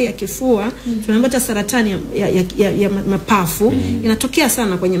amedevelop hali ya kifua, tunaambia saratani ya mapafu, inatokea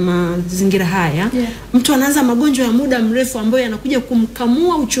sana kwenye mazingira haya. Mtu anaanza magonjwa ya muda mrefu ambayo yanakuja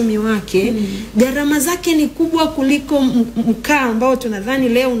kumkamua uchumi wake. Gharama zake ni kubwa kuliko mkaa ambao tunadhani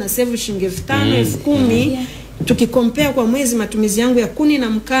leo una save shilingi 5,000, 10,000. Tukikompea kwa mwezi matumizi yangu ya kuni na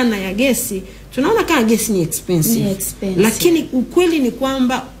mkaa na ya gesi, tunaona kama gesi ni expensive. Lakini ukweli ni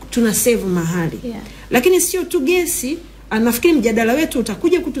kwamba tuna save mahali. Lakini sio tu gesi, nafikiri mjadala wetu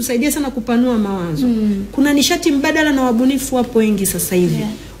utakuja kutusaidia sana kupanua mawazo. Kuna nishati mbadala na wabunifu wapo wengi sasa hivi.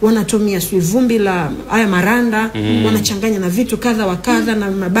 Wanatumia vumbi la haya maranda, wanachanganya na vitu kadha wa kadha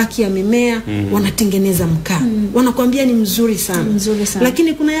na mabaki ya mimea, wanatengeneza mkaa. Wanakuambia ni mzuri sana.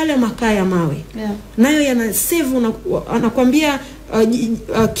 Lakini kuna yale makaa ya mawe. Nayo yana save, anakuambia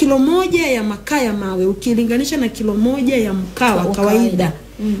kilo moja ya makaa ya mawe ukilinganisha na kilo moja ya mkaa wa kawaida.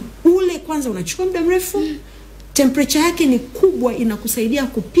 Ule kwanza unachukua muda mrefu, temperature yake ni kubwa, inakusaidia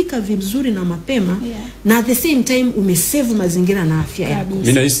kupika vizuri na mapema, na at the same time umesave mazingira na afya yako.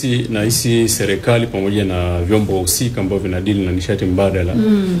 Mimi nahisi serikali pamoja na vyombo husika ambao vinadili na nishati mbadala,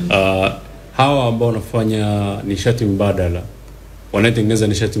 hawa ambao wanafanya nishati mbadala, wanatengeneza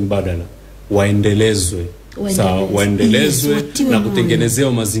nishati mbadala, waendelezwe na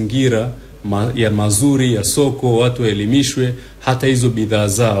kutengenezewa mazingira ya mazuri ya soko, watu waelimishwe hata hizo bidhaa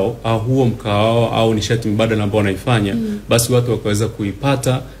zao au huo mkao au nishati mbadala ambao wanaifanya, basi watu wakaweza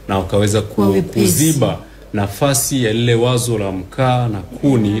kuipata na wakaweza kuziba nafasi ya lile wazo la mkaa na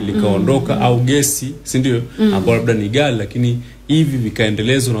kuni likaondoka, au gesi, si ndio, ambao labda ni ghali, lakini hivi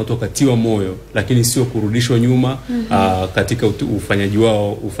vikaendelezwa na watu wakatiwa moyo, lakini sio kurudishwa nyuma katika ufanyaji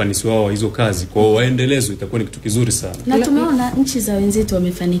wao, ufanisi wao wa hizo kazi. Kwa hiyo waendelezwe, itakuwa ni kitu kizuri sana. Na tumeona nchi za wenzetu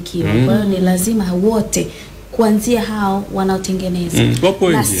wamefanikiwa. Kwa hiyo ni lazima wote kuanzia hao wanaotengeneza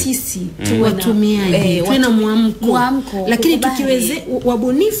na sisi tuwatumiaji tuwe na muamko. Lakini tukiweze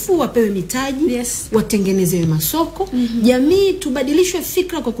wabunifu wapewe mitaji, watengenezewe masoko, jamii tubadilishwe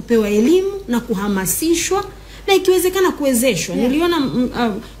fikra kwa kupewa elimu na kuhamasishwa, na ikiwezekana kuwezeshwa. Niliona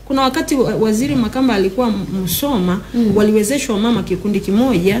kuna wakati Waziri Makamba alikuwa Msoma, waliwezeshwa mama kikundi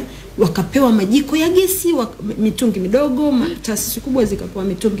kimoja, wakapewa majiko ya gesi, mitungi midogo, taasisi kubwa zikapewa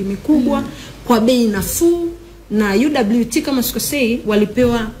mitungi mikubwa kwa bei nafuu, na UWT kama sikosei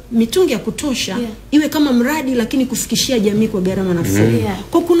walipewa mitungi ya kutosha, iwe kama mradi lakini kufikishia jamii kwa gharama nafuu.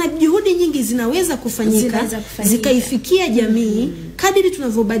 Kwa kuna juhudi nyingi zinaweza kufanyika, zikaifikia jamii kadiri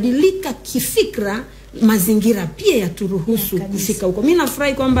tunavyobadilika kifikra. Mazingira pia yaturuhusu kufika huko. Mimi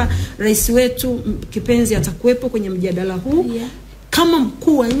nafurahi kwamba rais wetu kipenzi atakuwepo kwenye mjadala huu. Kama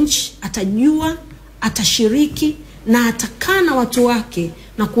mkuu wa nchi atajua, atashiriki na atakaa na watu wake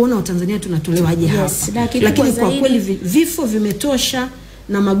na kuona Watanzania tunatolewaje hapa. Lakini kwa kweli vifo vimetosha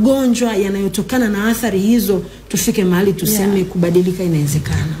na magonjwa yanayotokana na athari hizo, tufike mahali tuseme kubadilika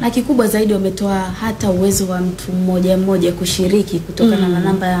inawezekana. Na kikubwa zaidi wametoa hata uwezo wa mtu mmoja kushiriki kutokana na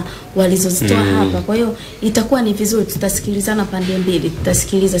namba walizozitoa hapa. Kwa hiyo itakuwa ni vizuri, tutasikilizana pande mbili,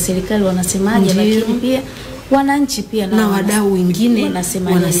 tutasikiliza serikali wanasemaje, lakini pia wananchi pia na wadau wengine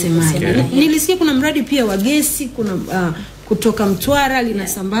wanasemaje. Nilisikia kuna mradi pia wa gesi, kuna kutoka Mtwara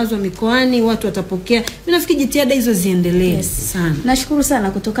linasambazwa mikoani, watu watapokea. Mimi nafikiri jitihada hizo ziendelee sana. Nashukuru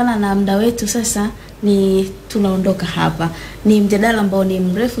sana. Kutokana na muda wetu sasa tunaondoka hapa. Ni mjadala ambao ni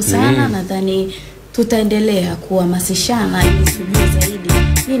mrefu sana, nadhani tutaendelea kuhamasishana ili tujue zaidi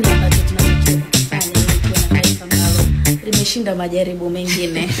nini ambacho tunatakiwa kufanya ili kuwa na taifa ambalo imeshinda majaribu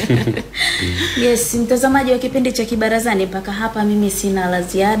mengine. Yes, mtazamaji wa kipindi cha Kibarazani, mpaka hapa mimi sina la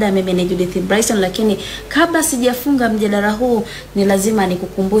ziada. Mimi ni Judith Bryson, lakini kabla sijafunga mjadala huu ni lazima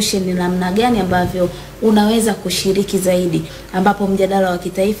nikukumbushe ni namna gani ambavyo unaweza kushiriki zaidi, ambapo mjadala wa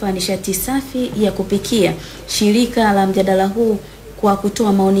kitaifa nishati safi ya kupikia. Shirika la mjadala huu kwa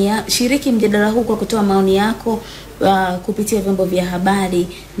kutoa maoni ya shiriki mjadala huu kwa kutoa maoni yako kupitia vyombo vya habari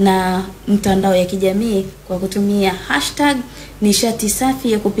na mtandao ya kijamii kwa kutumia hashtag nishati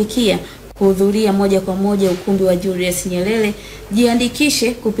safi ya kupikia. Kuhudhuria moja kwa moja ukumbi wa Julius Nyerere,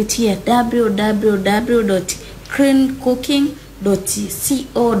 jiandikishe kupitia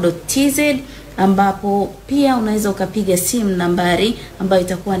www.cleancooking.co.tz, ambapo pia unaweza ukapiga simu nambari ambayo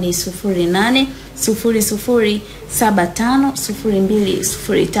itakuwa ni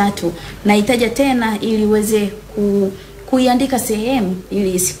 0800750203. na itaja tena ili uweze kuiandika sehemu,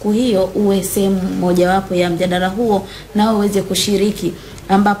 ili siku hiyo uwe sehemu mojawapo ya mjadala huo na uweze kushiriki,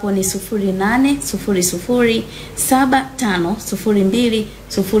 ambapo ni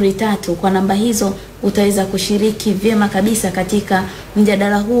 0800750203. Kwa namba hizo utaweza kushiriki vyema kabisa katika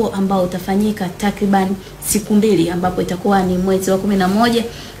mjadala huo ambao utafanyika takriban siku 2, ambapo itakuwa ni mwezi wa 11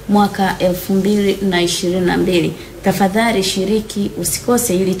 mwaka 2022. Tafadhali shiriki,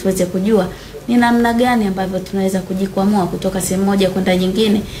 usikose, ili tuweze kujua ni namna gani ambavyo tunaweza kujikwamua kutoka sehemu moja kwenda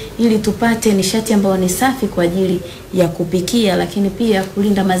nyingine, ili tupate nishati ambayo ni safi kwa ajili ya kupikia, lakini pia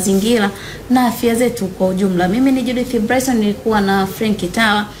kulinda mazingira na afya zetu kwa ujumla. Mimi ni Judith Bryson, nilikuwa na Frank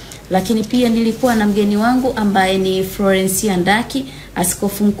Kitawa, lakini pia nilikuwa na mgeni wangu ambaye ni Florencia Ndaki,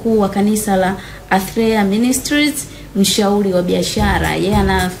 askofu mkuu wa kanisa la Athrea Ministries, mshauri wa biashara. Yeye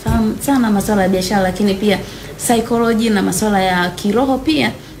anafahamu sana masuala ya biashara, lakini pia psychology na masuala ya kiroho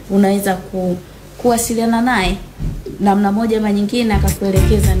pia. Unaweza kuwasiliana naye namna moja ama nyingine,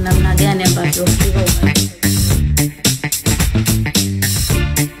 akakuelekeza namna gani ambavyo kiroho